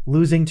like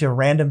losing to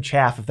random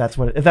chaff if that's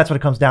what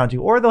it comes down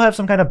to. Or they'll have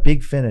some kind of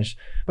big finish.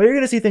 But you're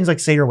going to see things like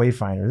Satyr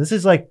Wayfinder. This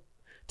is like,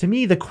 to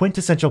me, the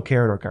quintessential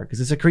Carador card, because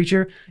it's a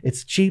creature,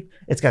 it's cheap,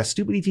 it's got a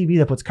stupid ETB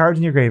that puts cards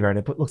in your graveyard.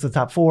 It looks at the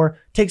top 4,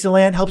 takes a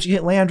land, helps you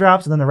hit land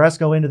drops, and then the rest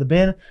go into the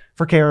bin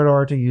for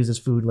Carador to use as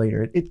food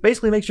later. It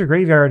basically makes your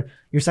graveyard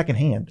your second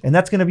hand, and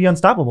that's going to be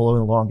unstoppable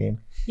in the long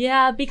game.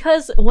 Yeah,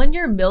 because when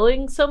you're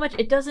milling so much,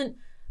 it doesn't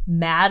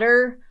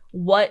matter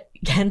what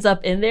ends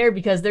up in there,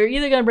 because they're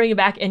either going to bring it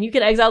back and you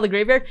can exile the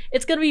graveyard.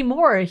 It's going to be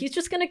more. He's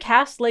just going to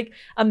cast like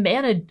a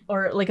mana,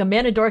 or like a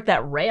mana dork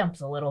that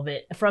ramps a little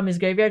bit from his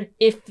graveyard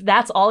if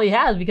that's all he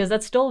has, because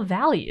that's still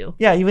value.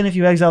 Yeah, even if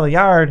you exile the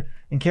yard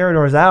and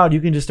Carador's out, you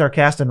can just start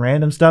casting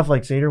random stuff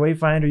like Satyr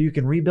Wayfinder. You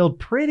can rebuild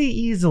pretty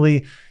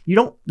easily.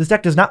 This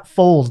deck does not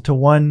fold to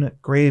one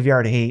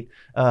graveyard hate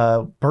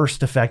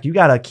burst effect. You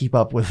got to keep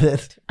up with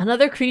it.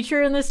 Another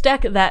creature in this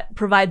deck that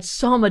provides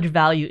so much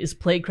value is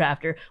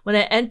Plaguecrafter. When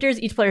it enters,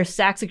 each player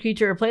sacks a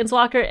creature or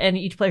planeswalker, and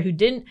each player who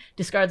didn't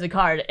discards a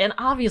card. And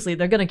obviously,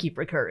 they're going to keep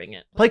recurring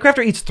it.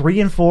 Plaguecrafter eats 3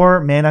 and 4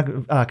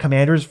 mana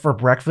commanders for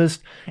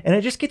breakfast, and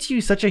it just gets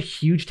you such a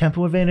huge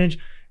tempo advantage.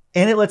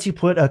 And it lets you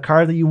put a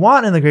card that you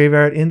want in the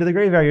graveyard into the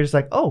graveyard. You're just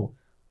like, oh,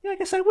 yeah, I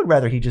guess I would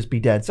rather he just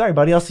be dead. Sorry,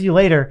 buddy, I'll see you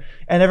later.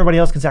 And everybody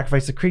else can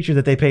sacrifice the creature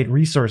that they paid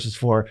resources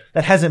for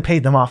that hasn't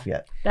paid them off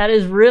yet. That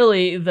is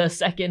really the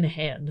second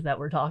hand that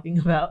we're talking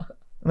about.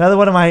 Another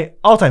one of my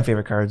all-time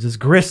favorite cards is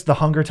Grist the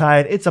Hunger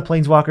Tide. It's a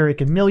planeswalker. It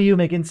can mill you,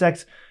 make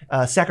insects,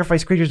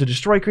 sacrifice creatures to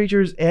destroy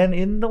creatures, and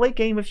in the late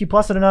game, if you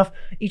plus it enough,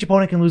 each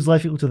opponent can lose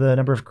life equal to the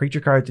number of creature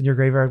cards in your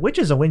graveyard, which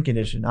is a win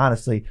condition,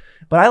 honestly.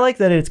 But I like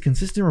that it's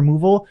consistent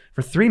removal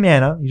for 3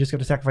 mana. You just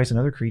have to sacrifice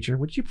another creature,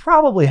 which you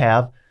probably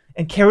have,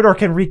 and Carador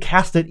can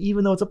recast it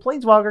even though it's a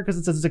planeswalker because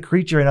it says it's a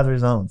creature in other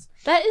zones.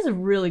 That is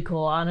really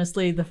cool,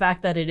 honestly. The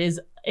fact that it is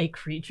a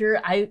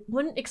creature, I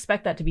wouldn't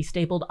expect that to be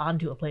stapled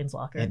onto a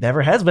planeswalker. It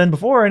never has been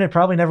before, and it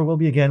probably never will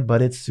be again,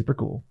 but it's super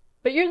cool.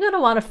 But you're going to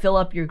want to fill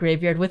up your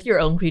graveyard with your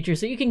own creatures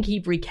so you can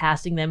keep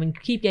recasting them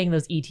and keep getting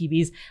those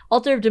ETBs.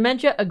 Altar of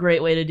Dementia, a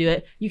great way to do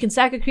it. You can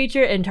sack a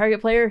creature and target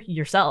player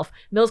yourself.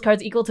 Mills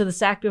cards equal to the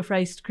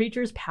sacrificed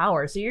creature's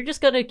power. So you're just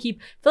going to keep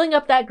filling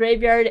up that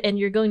graveyard, and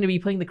you're going to be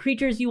putting the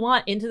creatures you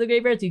want into the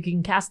graveyard so you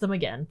can cast them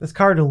again. This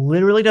card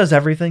literally does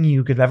everything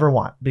you could ever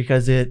want,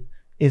 because it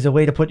is a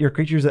way to put your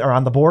creatures that are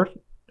on the board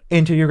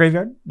into your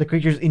graveyard, the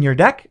creatures in your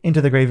deck into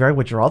the graveyard,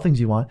 which are all things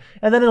you want.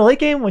 And then in the late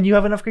game, when you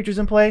have enough creatures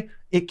in play,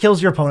 it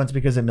kills your opponents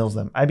because it mills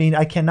them. I mean,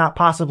 I cannot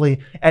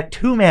possibly, at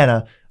 2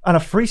 mana, on a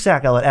free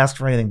sack outlet, ask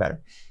for anything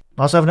better.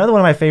 I also have another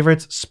one of my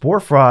favorites, Spore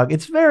Frog.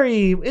 It's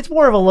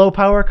more of a low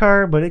power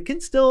card, but it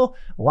can still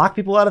lock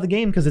people out of the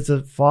game because it's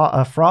a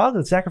frog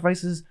that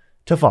sacrifices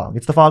to Fog.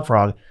 It's the Fog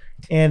Frog.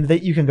 And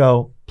that you can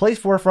go, play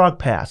Spore Frog,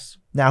 pass.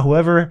 Now,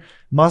 whoever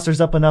musters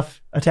up enough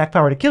attack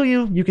power to kill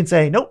you, you can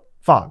say, nope,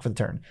 Fog for the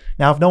turn.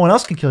 Now, if no one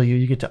else can kill you,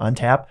 you get to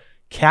untap,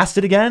 cast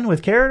it again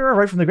with Carador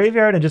right from the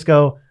graveyard, and just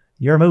go,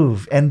 your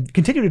move, and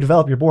continue to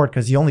develop your board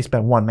because you only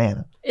spend 1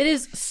 mana. It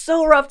is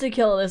so rough to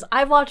kill this.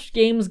 I've watched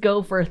games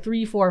go for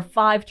 3, 4,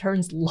 5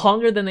 turns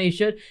longer than they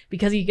should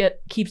because he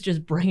keeps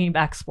just bringing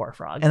back Spore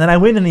Frog. And then I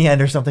win in the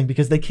end or something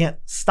because they can't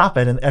stop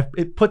it. And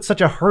it puts such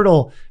a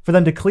hurdle for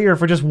them to clear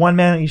for just 1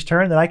 mana each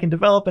turn that I can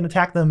develop and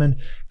attack them and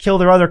kill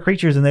their other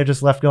creatures, and they're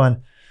just left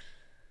going,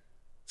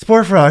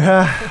 Spore Frog,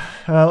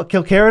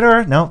 kill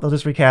Carador? No, they'll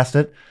just recast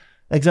it.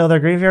 Exile their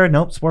graveyard?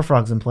 Nope, Spore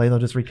Frog's in play. They'll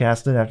just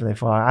recast it after they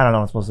fall. I don't know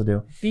what I'm supposed to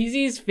do.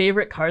 BZ's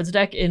favorite cards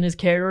deck in his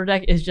Carador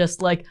deck is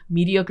just like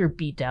mediocre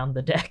beat down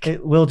the deck.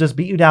 It will just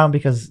beat you down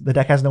because the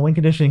deck has no win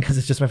condition because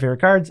it's just my favorite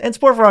cards. And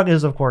Spore Frog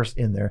is, of course,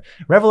 in there.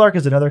 Revelark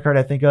is another card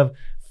I think of.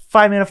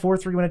 5 mana,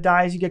 4/3. When it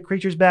dies, you get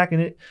creatures back,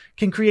 and it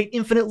can create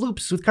infinite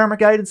loops with Karmic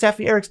Guide and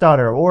Safi Eric's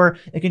Daughter, or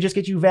it can just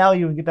get you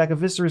value and get back a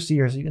Viscera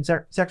Seer, so you can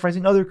start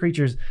sacrificing other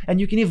creatures,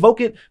 and you can evoke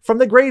it from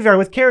the graveyard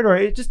with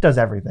Carador. It just does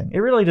everything.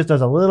 It really just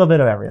does a little bit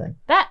of everything.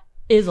 That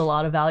is a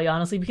lot of value,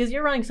 honestly, because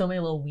you're running so many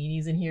little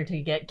weenies in here to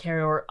get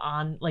Carador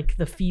on like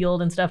the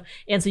field and stuff,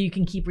 and so you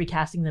can keep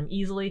recasting them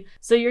easily.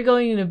 So you're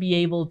going to be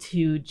able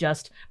to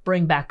just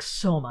bring back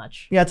so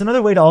much. Yeah, it's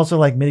another way to also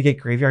like mitigate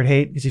graveyard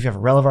hate, because if you have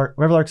a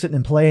Revelark sitting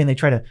in play and they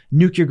try to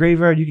nuke your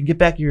graveyard, you can get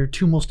back your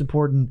 2 most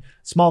important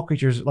small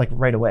creatures like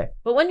right away.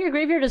 But when your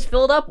graveyard is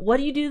filled up, what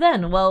do you do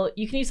then? Well,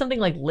 you can use something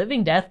like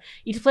Living Death.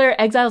 Each player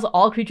exiles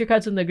all creature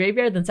cards from the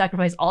graveyard, then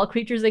sacrifice all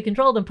creatures they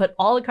controlled and put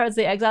all the cards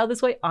they exiled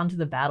this way onto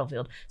the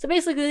battlefield. So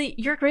basically,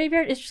 your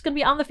graveyard is just going to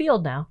be on the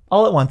field now.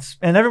 All at once.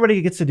 And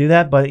everybody gets to do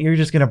that, but you're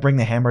just going to bring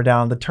the hammer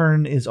down. The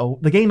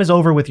game is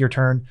over with your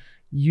turn.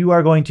 You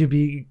are going to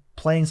be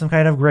playing some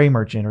kind of Gray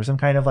Merchant or some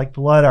kind of like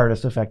Blood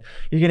Artist effect.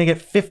 You're going to get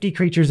 50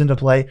 creatures into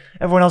play.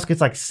 Everyone else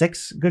gets like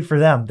 6. Good for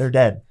them. They're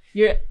dead.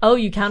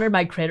 You countered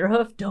my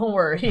Craterhoof? Don't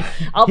worry.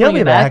 I'll bring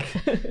it back.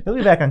 He'll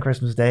be back on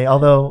Christmas Day,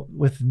 although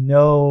with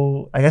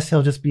I guess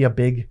he'll just be a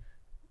big,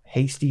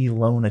 hasty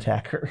lone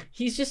attacker.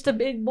 He's just a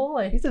big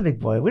boy. He's a big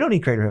boy. We don't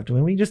need Craterhoof to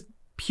win. We just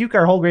puke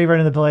our whole graveyard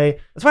into play.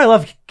 That's why I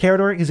love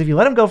Carador, because if you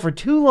let him go for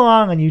too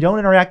long and you don't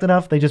interact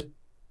enough, they just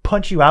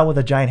punch you out with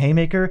a giant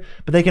haymaker,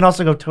 but they can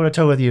also go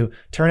toe-to-toe with you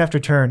turn after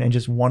turn and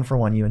just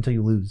 1-for-1 you until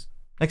you lose.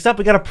 Next up,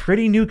 we got a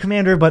pretty new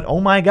commander, but oh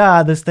my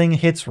god, this thing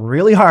hits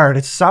really hard.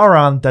 It's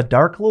Sauron, the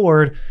Dark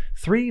Lord.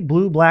 3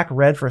 blue, black,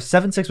 red for a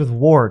 7/6 with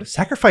ward.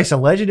 Sacrifice a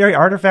legendary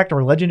artifact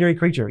or legendary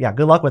creature. Yeah,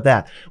 good luck with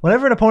that.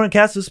 Whenever an opponent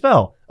casts a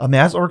spell,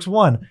 amass Orcs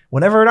 1.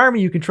 Whenever an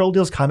army you control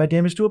deals combat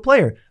damage to a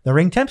player, the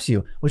ring tempts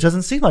you, which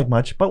doesn't seem like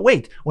much, but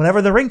wait.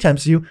 Whenever the ring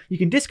tempts you, you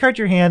can discard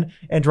your hand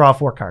and draw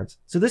 4 cards.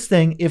 So this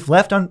thing, if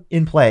left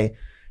in play,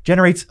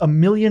 generates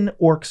 1,000,000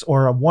 Orcs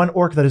or a 1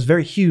 Orc that is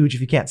very huge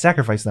if you can't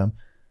sacrifice them,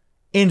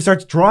 and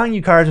starts drawing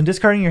you cards and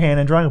discarding your hand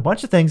and drawing a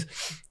bunch of things.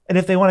 And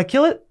if they want to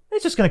kill it,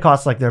 it's just going to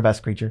cost like their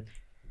best creature.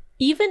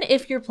 Even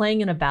if you're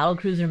playing in a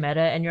battlecruiser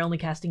meta and you're only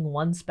casting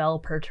 1 spell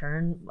per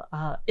turn,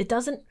 it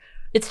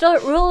still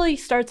really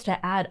starts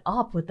to add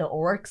up with the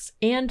orcs.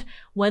 And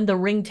when the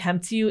ring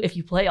tempts you, if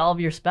you play all of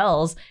your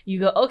spells, you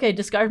go, okay,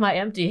 discard my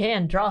empty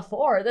hand, draw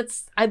 4.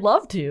 I'd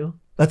love to.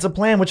 That's a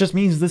plan, which just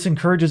means this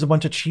encourages a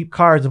bunch of cheap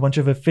cards, a bunch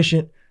of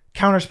efficient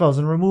counterspells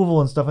and removal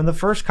and stuff. And the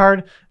first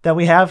card that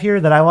we have here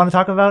that I want to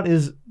talk about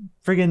is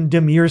friggin'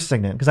 Demir's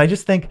Signet, because I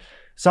just think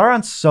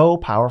Sauron's so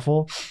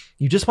powerful.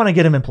 You just want to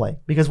get him in play,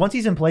 because once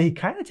he's in play, he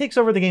kind of takes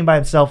over the game by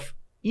himself,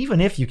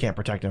 even if you can't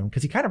protect him,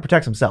 because he kind of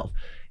protects himself.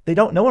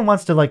 No one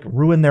wants to like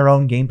ruin their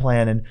own game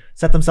plan and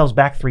set themselves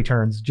back 3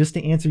 turns just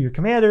to answer your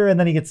commander, and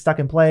then he gets stuck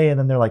in play, and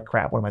then they're like,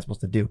 crap, what am I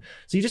supposed to do?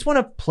 So you just want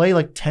to play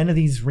like 10 of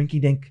these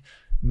rinky-dink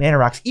mana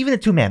rocks, even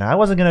at 2 mana. I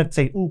wasn't going to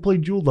say, ooh, play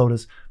Jeweled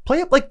Lotus. Play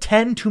up like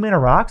 10 2-mana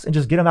rocks and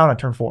just get them out on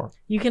turn 4.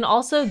 You can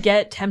also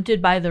get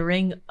tempted by the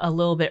ring a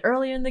little bit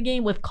earlier in the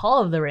game with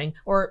Call of the Ring,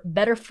 or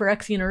better,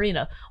 Phyrexian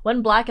Arena.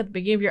 1 black at the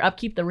beginning of your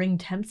upkeep, the ring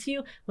tempts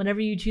you. Whenever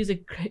you choose a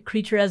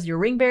creature as your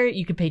ring bearer,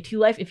 you can pay 2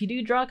 life. If you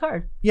do, draw a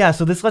card. Yeah,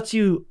 so this lets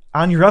you,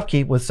 on your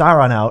upkeep with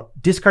Sauron out,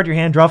 discard your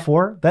hand, draw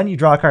 4, then you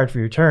draw a card for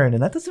your turn,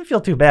 and that doesn't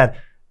feel too bad.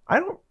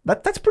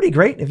 That's pretty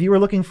great. If you were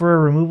looking for a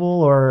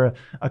removal or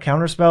a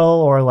counterspell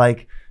or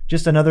like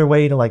just another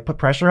way to like put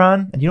pressure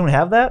on, and you don't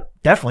have that,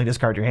 definitely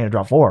discard your hand and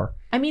draw 4.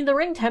 I mean, the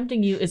ring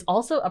tempting you is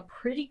also a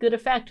pretty good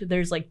effect.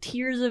 There's like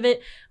tiers of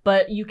it,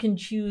 but you can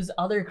choose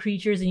other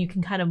creatures and you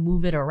can kind of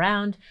move it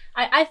around.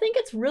 I think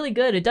it's really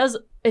good. It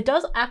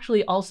does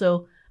actually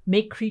also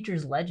make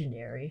creatures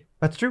legendary.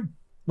 That's true.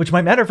 Which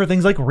might matter for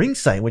things like Ring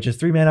Sight, which is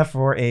 3 mana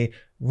for a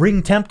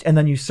ring tempt, and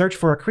then you search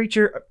for a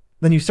creature.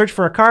 Then you search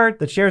for a card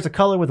that shares a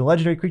color with a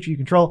legendary creature you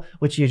control,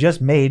 which you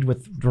just made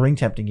with ring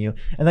tempting you.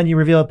 And then you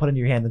reveal it, put it into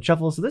your hand, and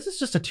shuffle. So this is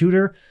just a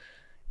tutor.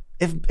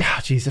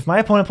 If my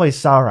opponent plays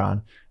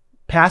Sauron,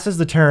 passes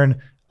the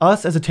turn,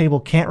 us as a table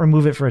can't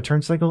remove it for a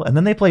turn cycle, and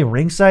then they play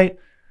Ring Sight,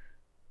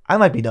 I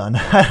might be done.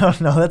 I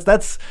don't know.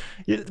 That's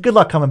good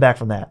luck coming back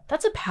from that.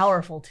 That's a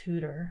powerful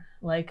tutor.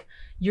 Like,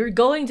 you're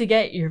going to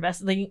get your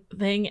best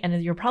thing,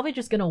 and you're probably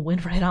just going to win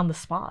right on the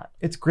spot.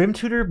 It's Grim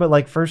Tutor, but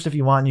like first, if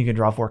you want, you can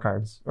draw 4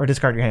 cards or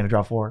discard your hand to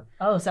draw 4.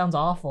 Oh, sounds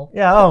awful.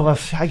 Yeah. Oh, well,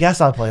 I guess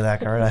I'll play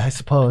that card, I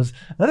suppose.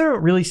 Another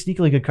really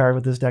sneakily good card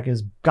with this deck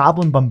is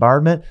Goblin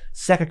Bombardment.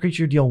 Sack a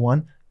creature, deal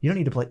 1. You don't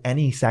need to play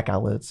any sack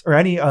outlets or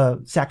any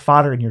sack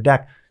fodder in your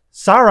deck.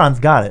 Sauron's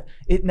got it.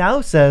 It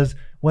now says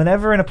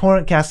whenever an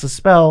opponent casts a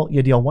spell,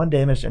 you deal 1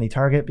 damage to any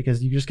target,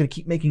 because you're just going to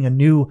keep making a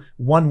new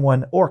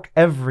 1/1 orc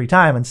every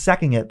time and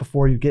sacking it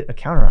before you get a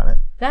counter on it.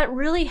 That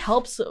really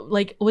helps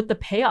like with the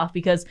payoff,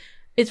 because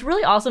it's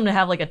really awesome to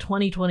have like a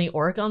 20/20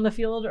 orc on the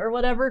field or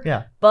whatever.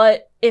 Yeah.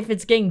 But if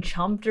it's getting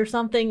chumped or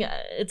something,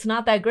 it's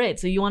not that great.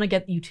 So you want to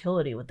get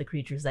utility with the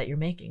creatures that you're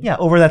making. Yeah,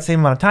 over that same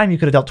amount of time, you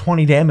could have dealt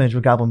 20 damage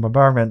with Goblin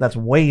Bombardment. That's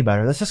way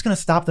better. That's just going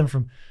to stop them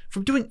from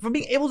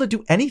being able to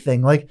do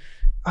anything. Like,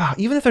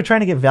 even if they're trying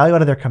to get value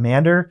out of their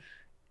commander,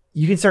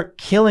 you can start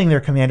killing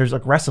their commanders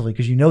aggressively,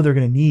 because you know they're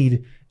going to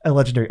need a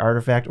legendary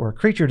artifact or a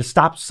creature to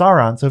stop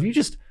Sauron. So if you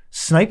just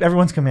snipe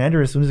everyone's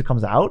commander as soon as it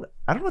comes out,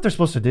 I don't know what they're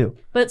supposed to do.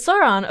 But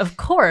Sauron, of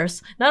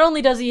course, not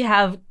only does he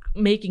have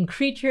making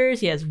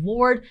creatures, he has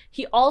ward,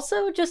 he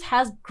also just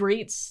has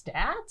great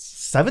stats.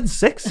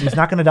 7/6. He's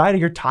not going to die to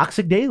your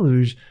Toxic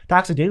Deluge.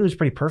 Toxic Deluge is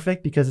pretty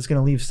perfect because it's going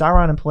to leave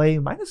Sauron in play.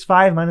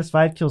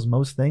 -5 kills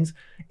most things.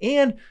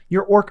 And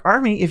your orc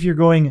army, if you're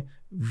going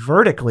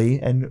vertically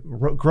and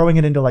growing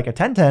it into like a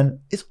 10/10,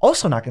 is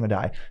also not going to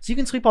die. So you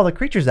can sweep all the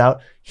creatures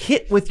out,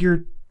 hit with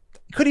your,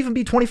 could even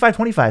be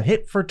 25/25,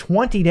 hit for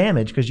 20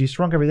 damage because you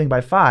shrunk everything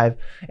by 5,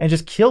 and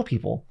just kill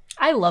people.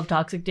 I love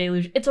Toxic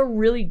Deluge. It's a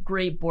really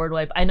great board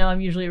wipe. I know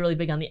I'm usually really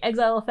big on the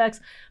exile effects,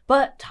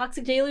 but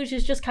Toxic Deluge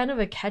is just kind of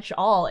a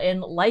catch-all,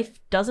 and life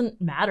doesn't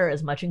matter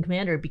as much in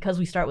Commander because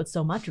we start with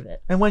so much of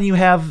it. And when you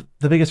have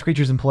the biggest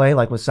creatures in play,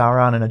 like with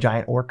Sauron and a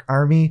giant orc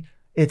army,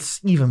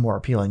 it's even more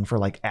appealing for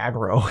like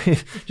aggro,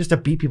 just to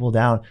beat people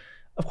down.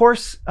 Of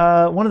course,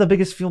 one of the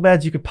biggest feel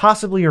bads you could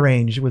possibly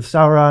arrange with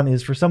Sauron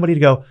is for somebody to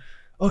go,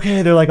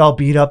 okay, they're like all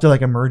beat up, they're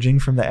like emerging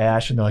from the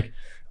ash, and they're like,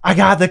 I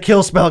got the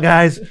kill spell,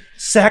 guys.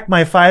 Sack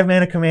my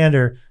 5-mana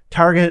commander.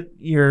 Target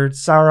your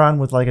Sauron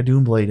with like a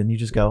Doomblade, and you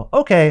just go,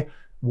 okay,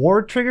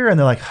 ward trigger, and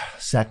they're like,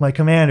 sack my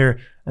commander,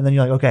 and then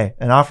you're like, okay,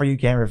 an offer you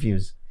can't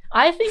refuse.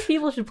 I think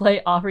people should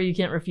play Offer You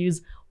Can't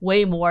Refuse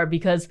way more,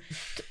 because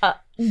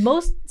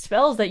most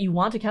spells that you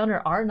want to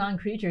counter are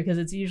non-creature because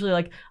it's usually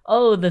like,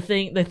 oh, the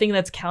thing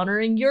that's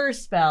countering your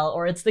spell,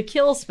 or it's the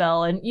kill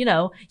spell, and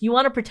you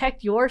want to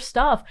protect your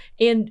stuff.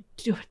 And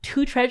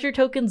 2 treasure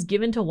tokens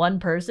given to one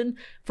person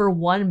for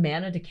 1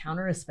 mana to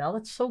counter a spell,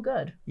 that's so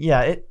good.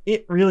 Yeah,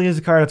 it really is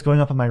a card that's going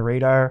up on my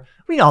radar.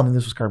 We all knew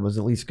this card was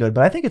at least good,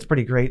 but I think it's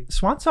pretty great.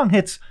 Swan Song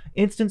hits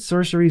instant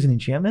sorceries and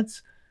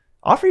enchantments.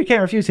 Offer You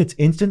Can't Refuse hits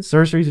instant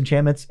sorceries,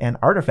 enchantments, and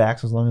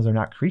artifacts as long as they're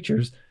not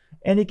creatures.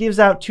 And it gives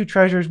out 2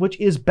 treasures, which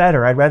is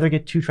better. I'd rather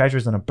get 2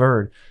 treasures than a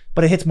bird,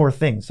 but it hits more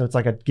things. So it's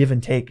like a give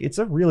and take. It's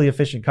a really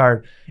efficient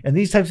card. And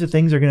these types of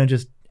things are going to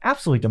just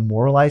absolutely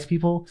demoralize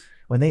people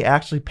when they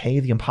actually pay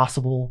the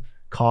impossible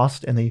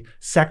cost and they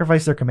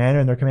sacrifice their commander,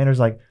 and their commander's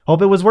like,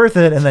 hope it was worth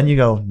it. And then you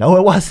go, no,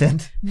 it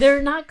wasn't.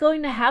 They're not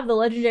going to have the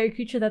legendary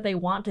creature that they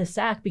want to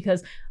sack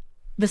because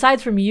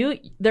besides from you,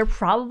 they're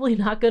probably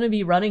not going to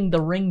be running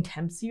the Ring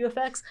Tempts You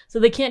effects, so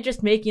they can't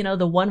just make, the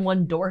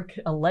 1/1 dork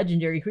a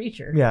legendary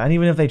creature. Yeah, and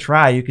even if they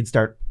try, you can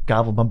start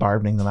gobble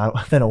bombarding them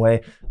out then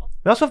away.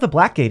 We also have the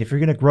Blackgate. If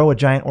you're going to grow a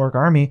giant orc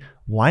army,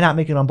 why not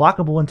make it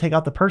unblockable and take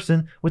out the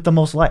person with the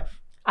most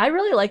life? I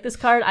really like this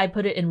card. I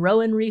put it in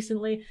Rowan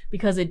recently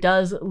because you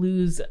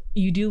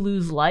do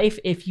lose life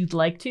if you'd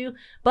like to,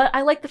 but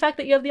I like the fact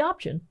that you have the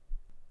option.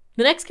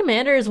 The next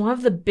commander is one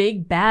of the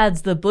big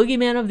bads, the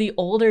boogeyman of the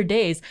older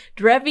days.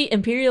 Derevi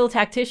Imperial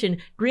Tactician,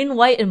 green,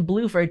 white, and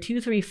blue for a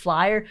 2/3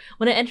 flyer.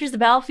 When it enters the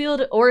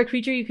battlefield or a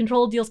creature you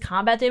control deals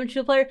combat damage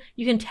to a player,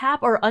 you can tap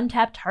or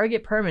untap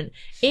target permanent.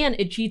 And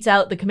it cheats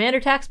out the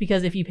commander tax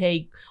because if you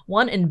pay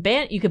 1 and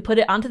Bant, you could put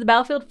it onto the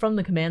battlefield from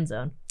the command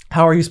zone.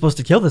 How are you supposed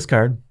to kill this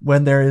card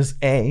when there is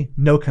A,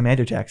 no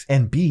commander tax,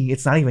 and B,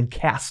 it's not even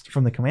cast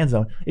from the command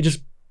zone? It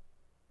just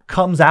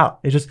comes out.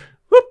 It just,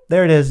 whoop,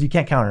 there it is. You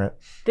can't counter it.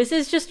 This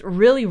is just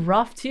really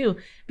rough too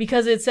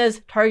because it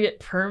says target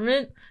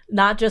permanent,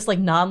 not just like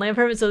non-land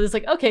permanent. So it's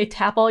like, okay,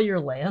 tap all your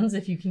lands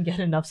if you can get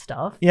enough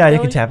stuff. Yeah, you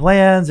can tap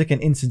lands. It can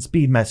instant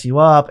speed mess you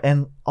up.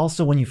 And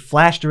also when you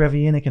flash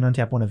Derevi in, it can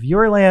untap one of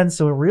your lands.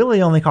 So it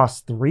really only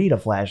costs 3 to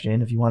flash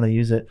in if you want to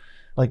use it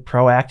like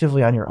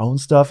proactively on your own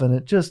stuff. And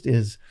it just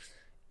is,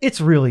 it's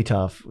really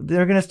tough.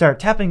 They're going to start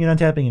tapping and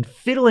untapping and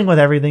fiddling with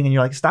everything. And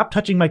you're like, stop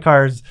touching my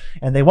cards.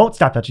 And they won't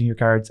stop touching your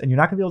cards. And you're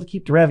not going to be able to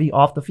keep Derevi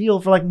off the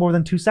field for like more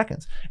than 2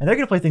 seconds. And they're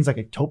going to play things like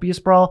Ectopia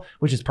Sprawl,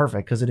 which is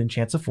perfect because it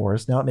enchants a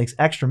forest. Now it makes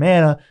extra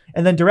mana.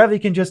 And then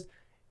Derevi can just,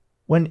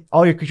 when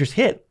all your creatures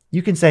hit,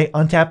 you can say,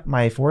 untap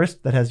my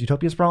forest that has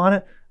Utopia Sprawl on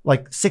it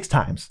like 6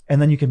 times.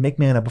 And then you can make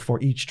mana before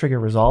each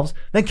trigger resolves.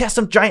 Then cast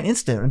some giant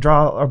instant and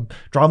draw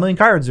a million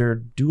cards or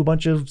do a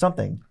bunch of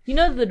something. The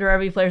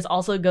Derevi player is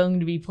also going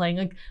to be playing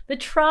like the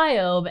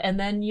Triobe and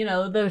then,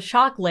 the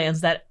shock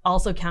lands that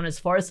also count as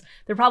forests.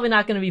 They're probably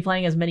not going to be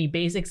playing as many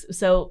basics,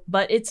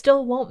 but it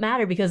still won't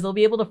matter because they'll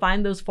be able to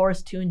find those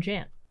forests to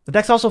enchant. The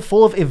deck's also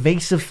full of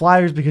evasive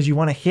flyers because you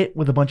want to hit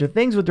with a bunch of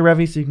things with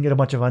Derevi so you can get a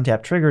bunch of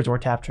untapped triggers or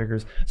tap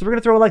triggers. So we're going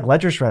to throw like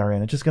Ledger Shredder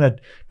in. It's just going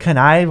to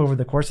connive over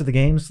the course of the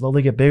game,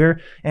 slowly get bigger,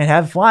 and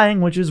have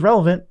flying, which is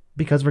relevant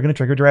because we're going to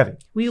trigger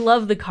Derevi. We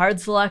love the card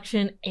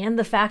selection and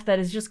the fact that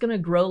it's just going to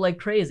grow like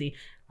crazy.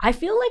 I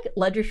feel like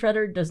Ledger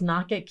Shredder does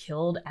not get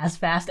killed as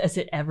fast as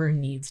it ever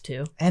needs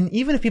to. And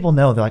even if people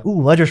know, they're like,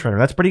 ooh, Ledger Shredder,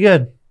 that's pretty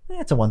good.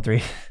 It's a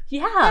 1/3.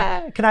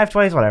 Yeah. Connive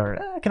twice, whatever.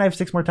 Connive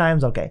 6 more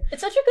times, okay.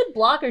 It's such a good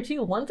blocker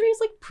too. 1/3 is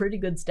like pretty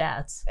good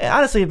stats.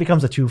 Honestly, it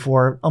becomes a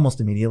 2/4 almost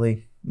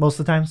immediately most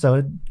of the time.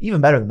 So even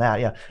better than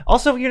that, yeah.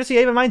 Also, you're going to see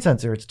Aven Mind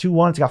Sensor. It's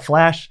 2/1. It's got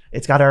flash.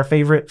 It's got our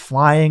favorite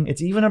flying.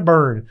 It's even a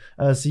bird.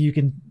 So you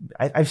can,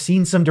 I've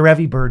seen some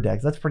Derevi bird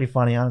decks. That's pretty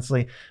funny,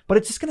 honestly. But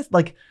it's just going to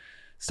like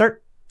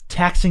start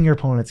taxing your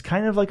opponents,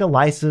 kind of like a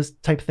Lysis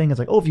type thing. It's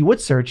like, oh, if you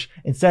would search,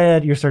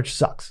 instead your search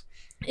sucks.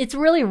 It's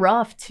really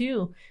rough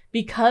too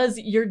because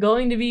you're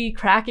going to be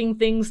cracking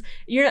things.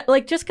 You're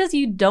like, just because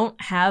you don't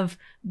have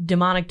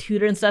Demonic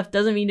Tutor and stuff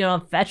doesn't mean you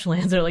don't have fetch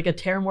lands or like a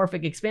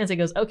Terramorphic Expanse. It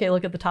goes, okay,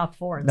 look at the top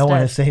 4 instead. No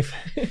one is safe.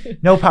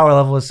 No power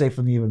level is safe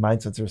from the Even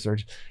Mind Sensor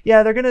Search.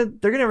 Yeah, they're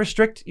gonna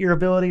restrict your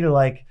ability to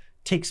like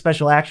take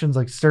special actions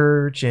like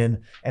search and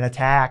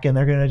attack, and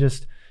they're gonna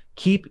just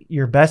keep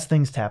your best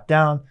things tapped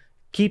down,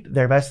 keep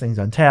their best things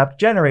untapped,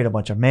 generate a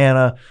bunch of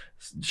mana,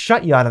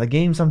 shut you out of the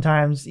game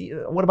sometimes.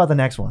 What about the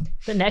next one?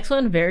 The next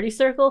one, Verity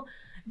Circle.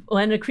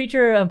 When a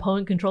creature an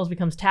opponent controls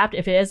becomes tapped,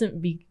 if it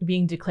isn't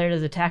being declared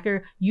as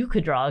attacker, you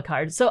could draw a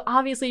card. So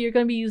obviously you're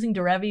going to be using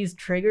Derevi's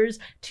triggers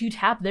to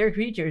tap their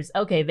creatures.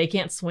 Okay, they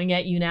can't swing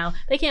at you now.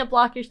 They can't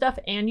block your stuff,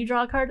 and you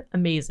draw a card.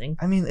 Amazing.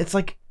 I mean, it's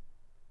like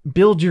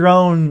build your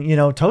own,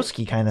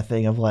 Toski kind of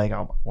thing of like,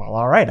 oh, well,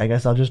 all right, I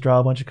guess I'll just draw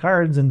a bunch of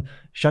cards and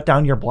shut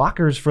down your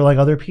blockers for like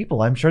other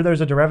people. I'm sure there's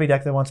a Derevi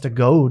deck that wants to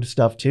goad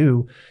stuff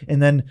too. And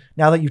then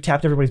now that you've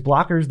tapped everybody's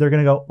blockers, they're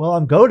going to go, well,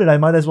 I'm goaded. I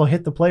might as well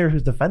hit the player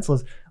who's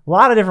defenseless. A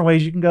lot of different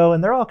ways you can go,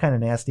 and they're all kind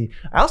of nasty.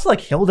 I also like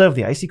Hilda of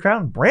the Icy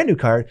Crown, brand new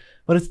card,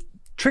 but it's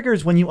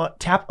triggers when you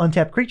tap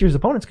untap creatures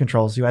opponents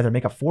controls. You either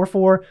make a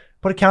 4/4,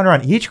 put a counter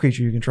on each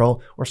creature you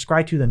control, or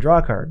scry 2 then draw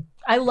a card.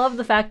 I love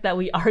the fact that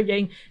we are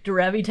getting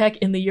Derevi tech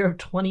in the year of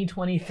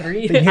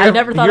 2023. I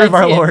never thought I'd see of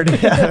our Lord.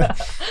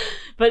 it.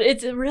 But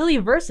it's really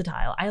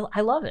versatile.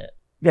 I love it.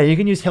 Yeah, you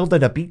can use Hilda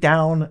to beat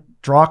down,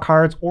 draw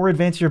cards, or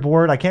advance your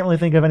board. I can't really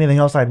think of anything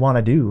else I'd want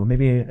to do.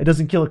 Maybe it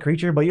doesn't kill a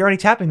creature, but you're already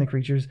tapping the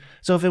creatures.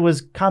 So if it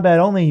was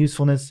combat-only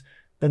usefulness,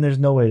 then there's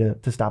no way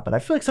to stop it. I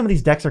feel like some of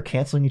these decks are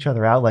canceling each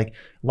other out. Like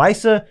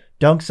Lysa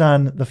dunks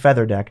on the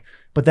Feather deck,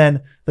 but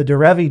then the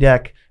Derevi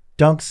deck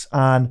dunks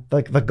on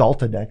like the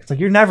Galta deck. It's like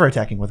you're never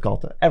attacking with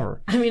Galta,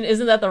 ever. I mean,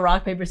 isn't that the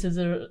rock, paper,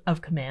 scissors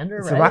of Commander,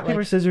 It's right? the rock,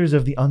 paper, scissors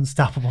of the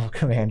unstoppable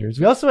commanders.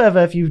 We also have,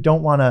 if you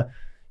don't want to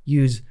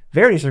use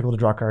Verity Circle to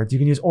draw cards, you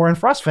can use Orin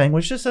Frostfang,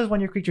 which just says when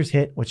your creatures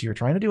hit, which you're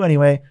trying to do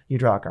anyway, you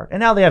draw a card. And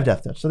now they have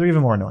Death Touch, so they're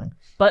even more annoying.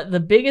 But the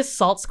biggest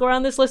salt score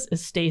on this list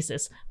is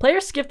Stasis.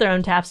 Players skip their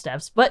own tap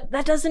steps, but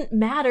that doesn't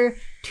matter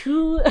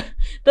to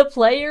the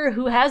player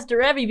who has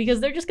Derevi because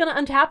they're just going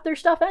to untap their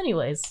stuff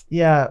anyways.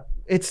 Yeah,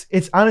 it's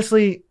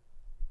honestly,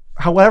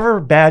 however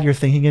bad you're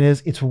thinking it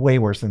is, it's way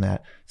worse than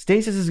that.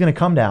 Stasis is going to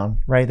come down,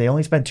 right? They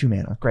only spend 2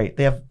 mana. Great.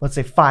 They have, let's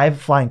say, 5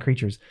 flying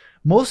creatures.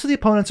 Most of the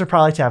opponents are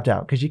probably tapped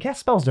out because you cast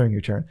spells during your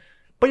turn.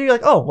 But you're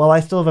like, oh, well, I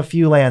still have a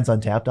few lands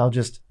untapped. I'll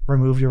just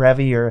remove your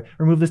Revi or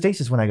remove the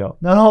Stasis when I go.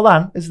 No, hold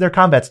on. This is their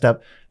combat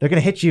step. They're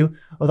going to hit you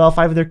with all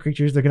 5 of their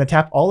creatures. They're going to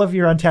tap all of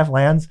your untapped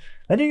lands.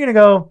 Then you're going to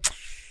go,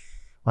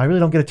 well, I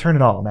really don't get a turn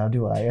at all now,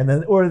 do I? And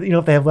then, or,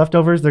 if they have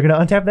leftovers, they're going to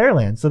untap their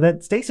lands. So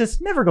that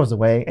Stasis never goes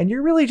away, and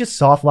you're really just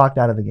soft locked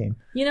out of the game.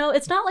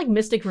 It's not like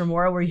Mystic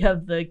Remora where you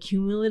have the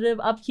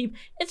cumulative upkeep.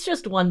 It's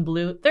just 1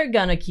 blue. They're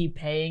going to keep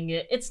paying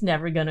it. It's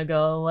never going to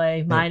go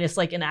away, minus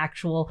like an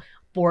actual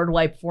board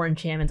wipe for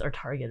enchantments or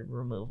targeted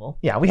removal.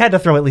 Yeah, we had to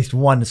throw at least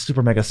one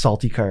super mega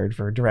salty card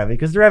for Derevi,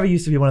 because Derevi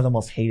used to be one of the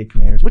most hated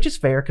commanders, which is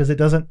fair because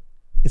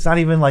it's not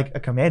even like a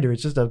commander.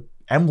 It's just a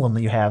emblem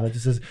that you have. It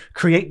just says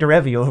create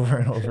Derevi over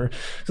and over.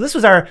 So this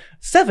was our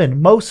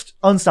 7 most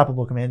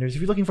unstoppable commanders.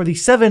 If you're looking for the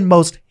 7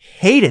 most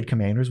hated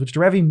commanders, which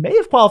Derevi may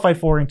have qualified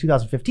for in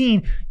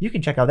 2015, you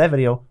can check out that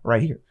video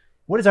right here.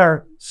 What is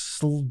our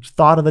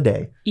thought of the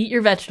day? Eat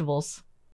your vegetables.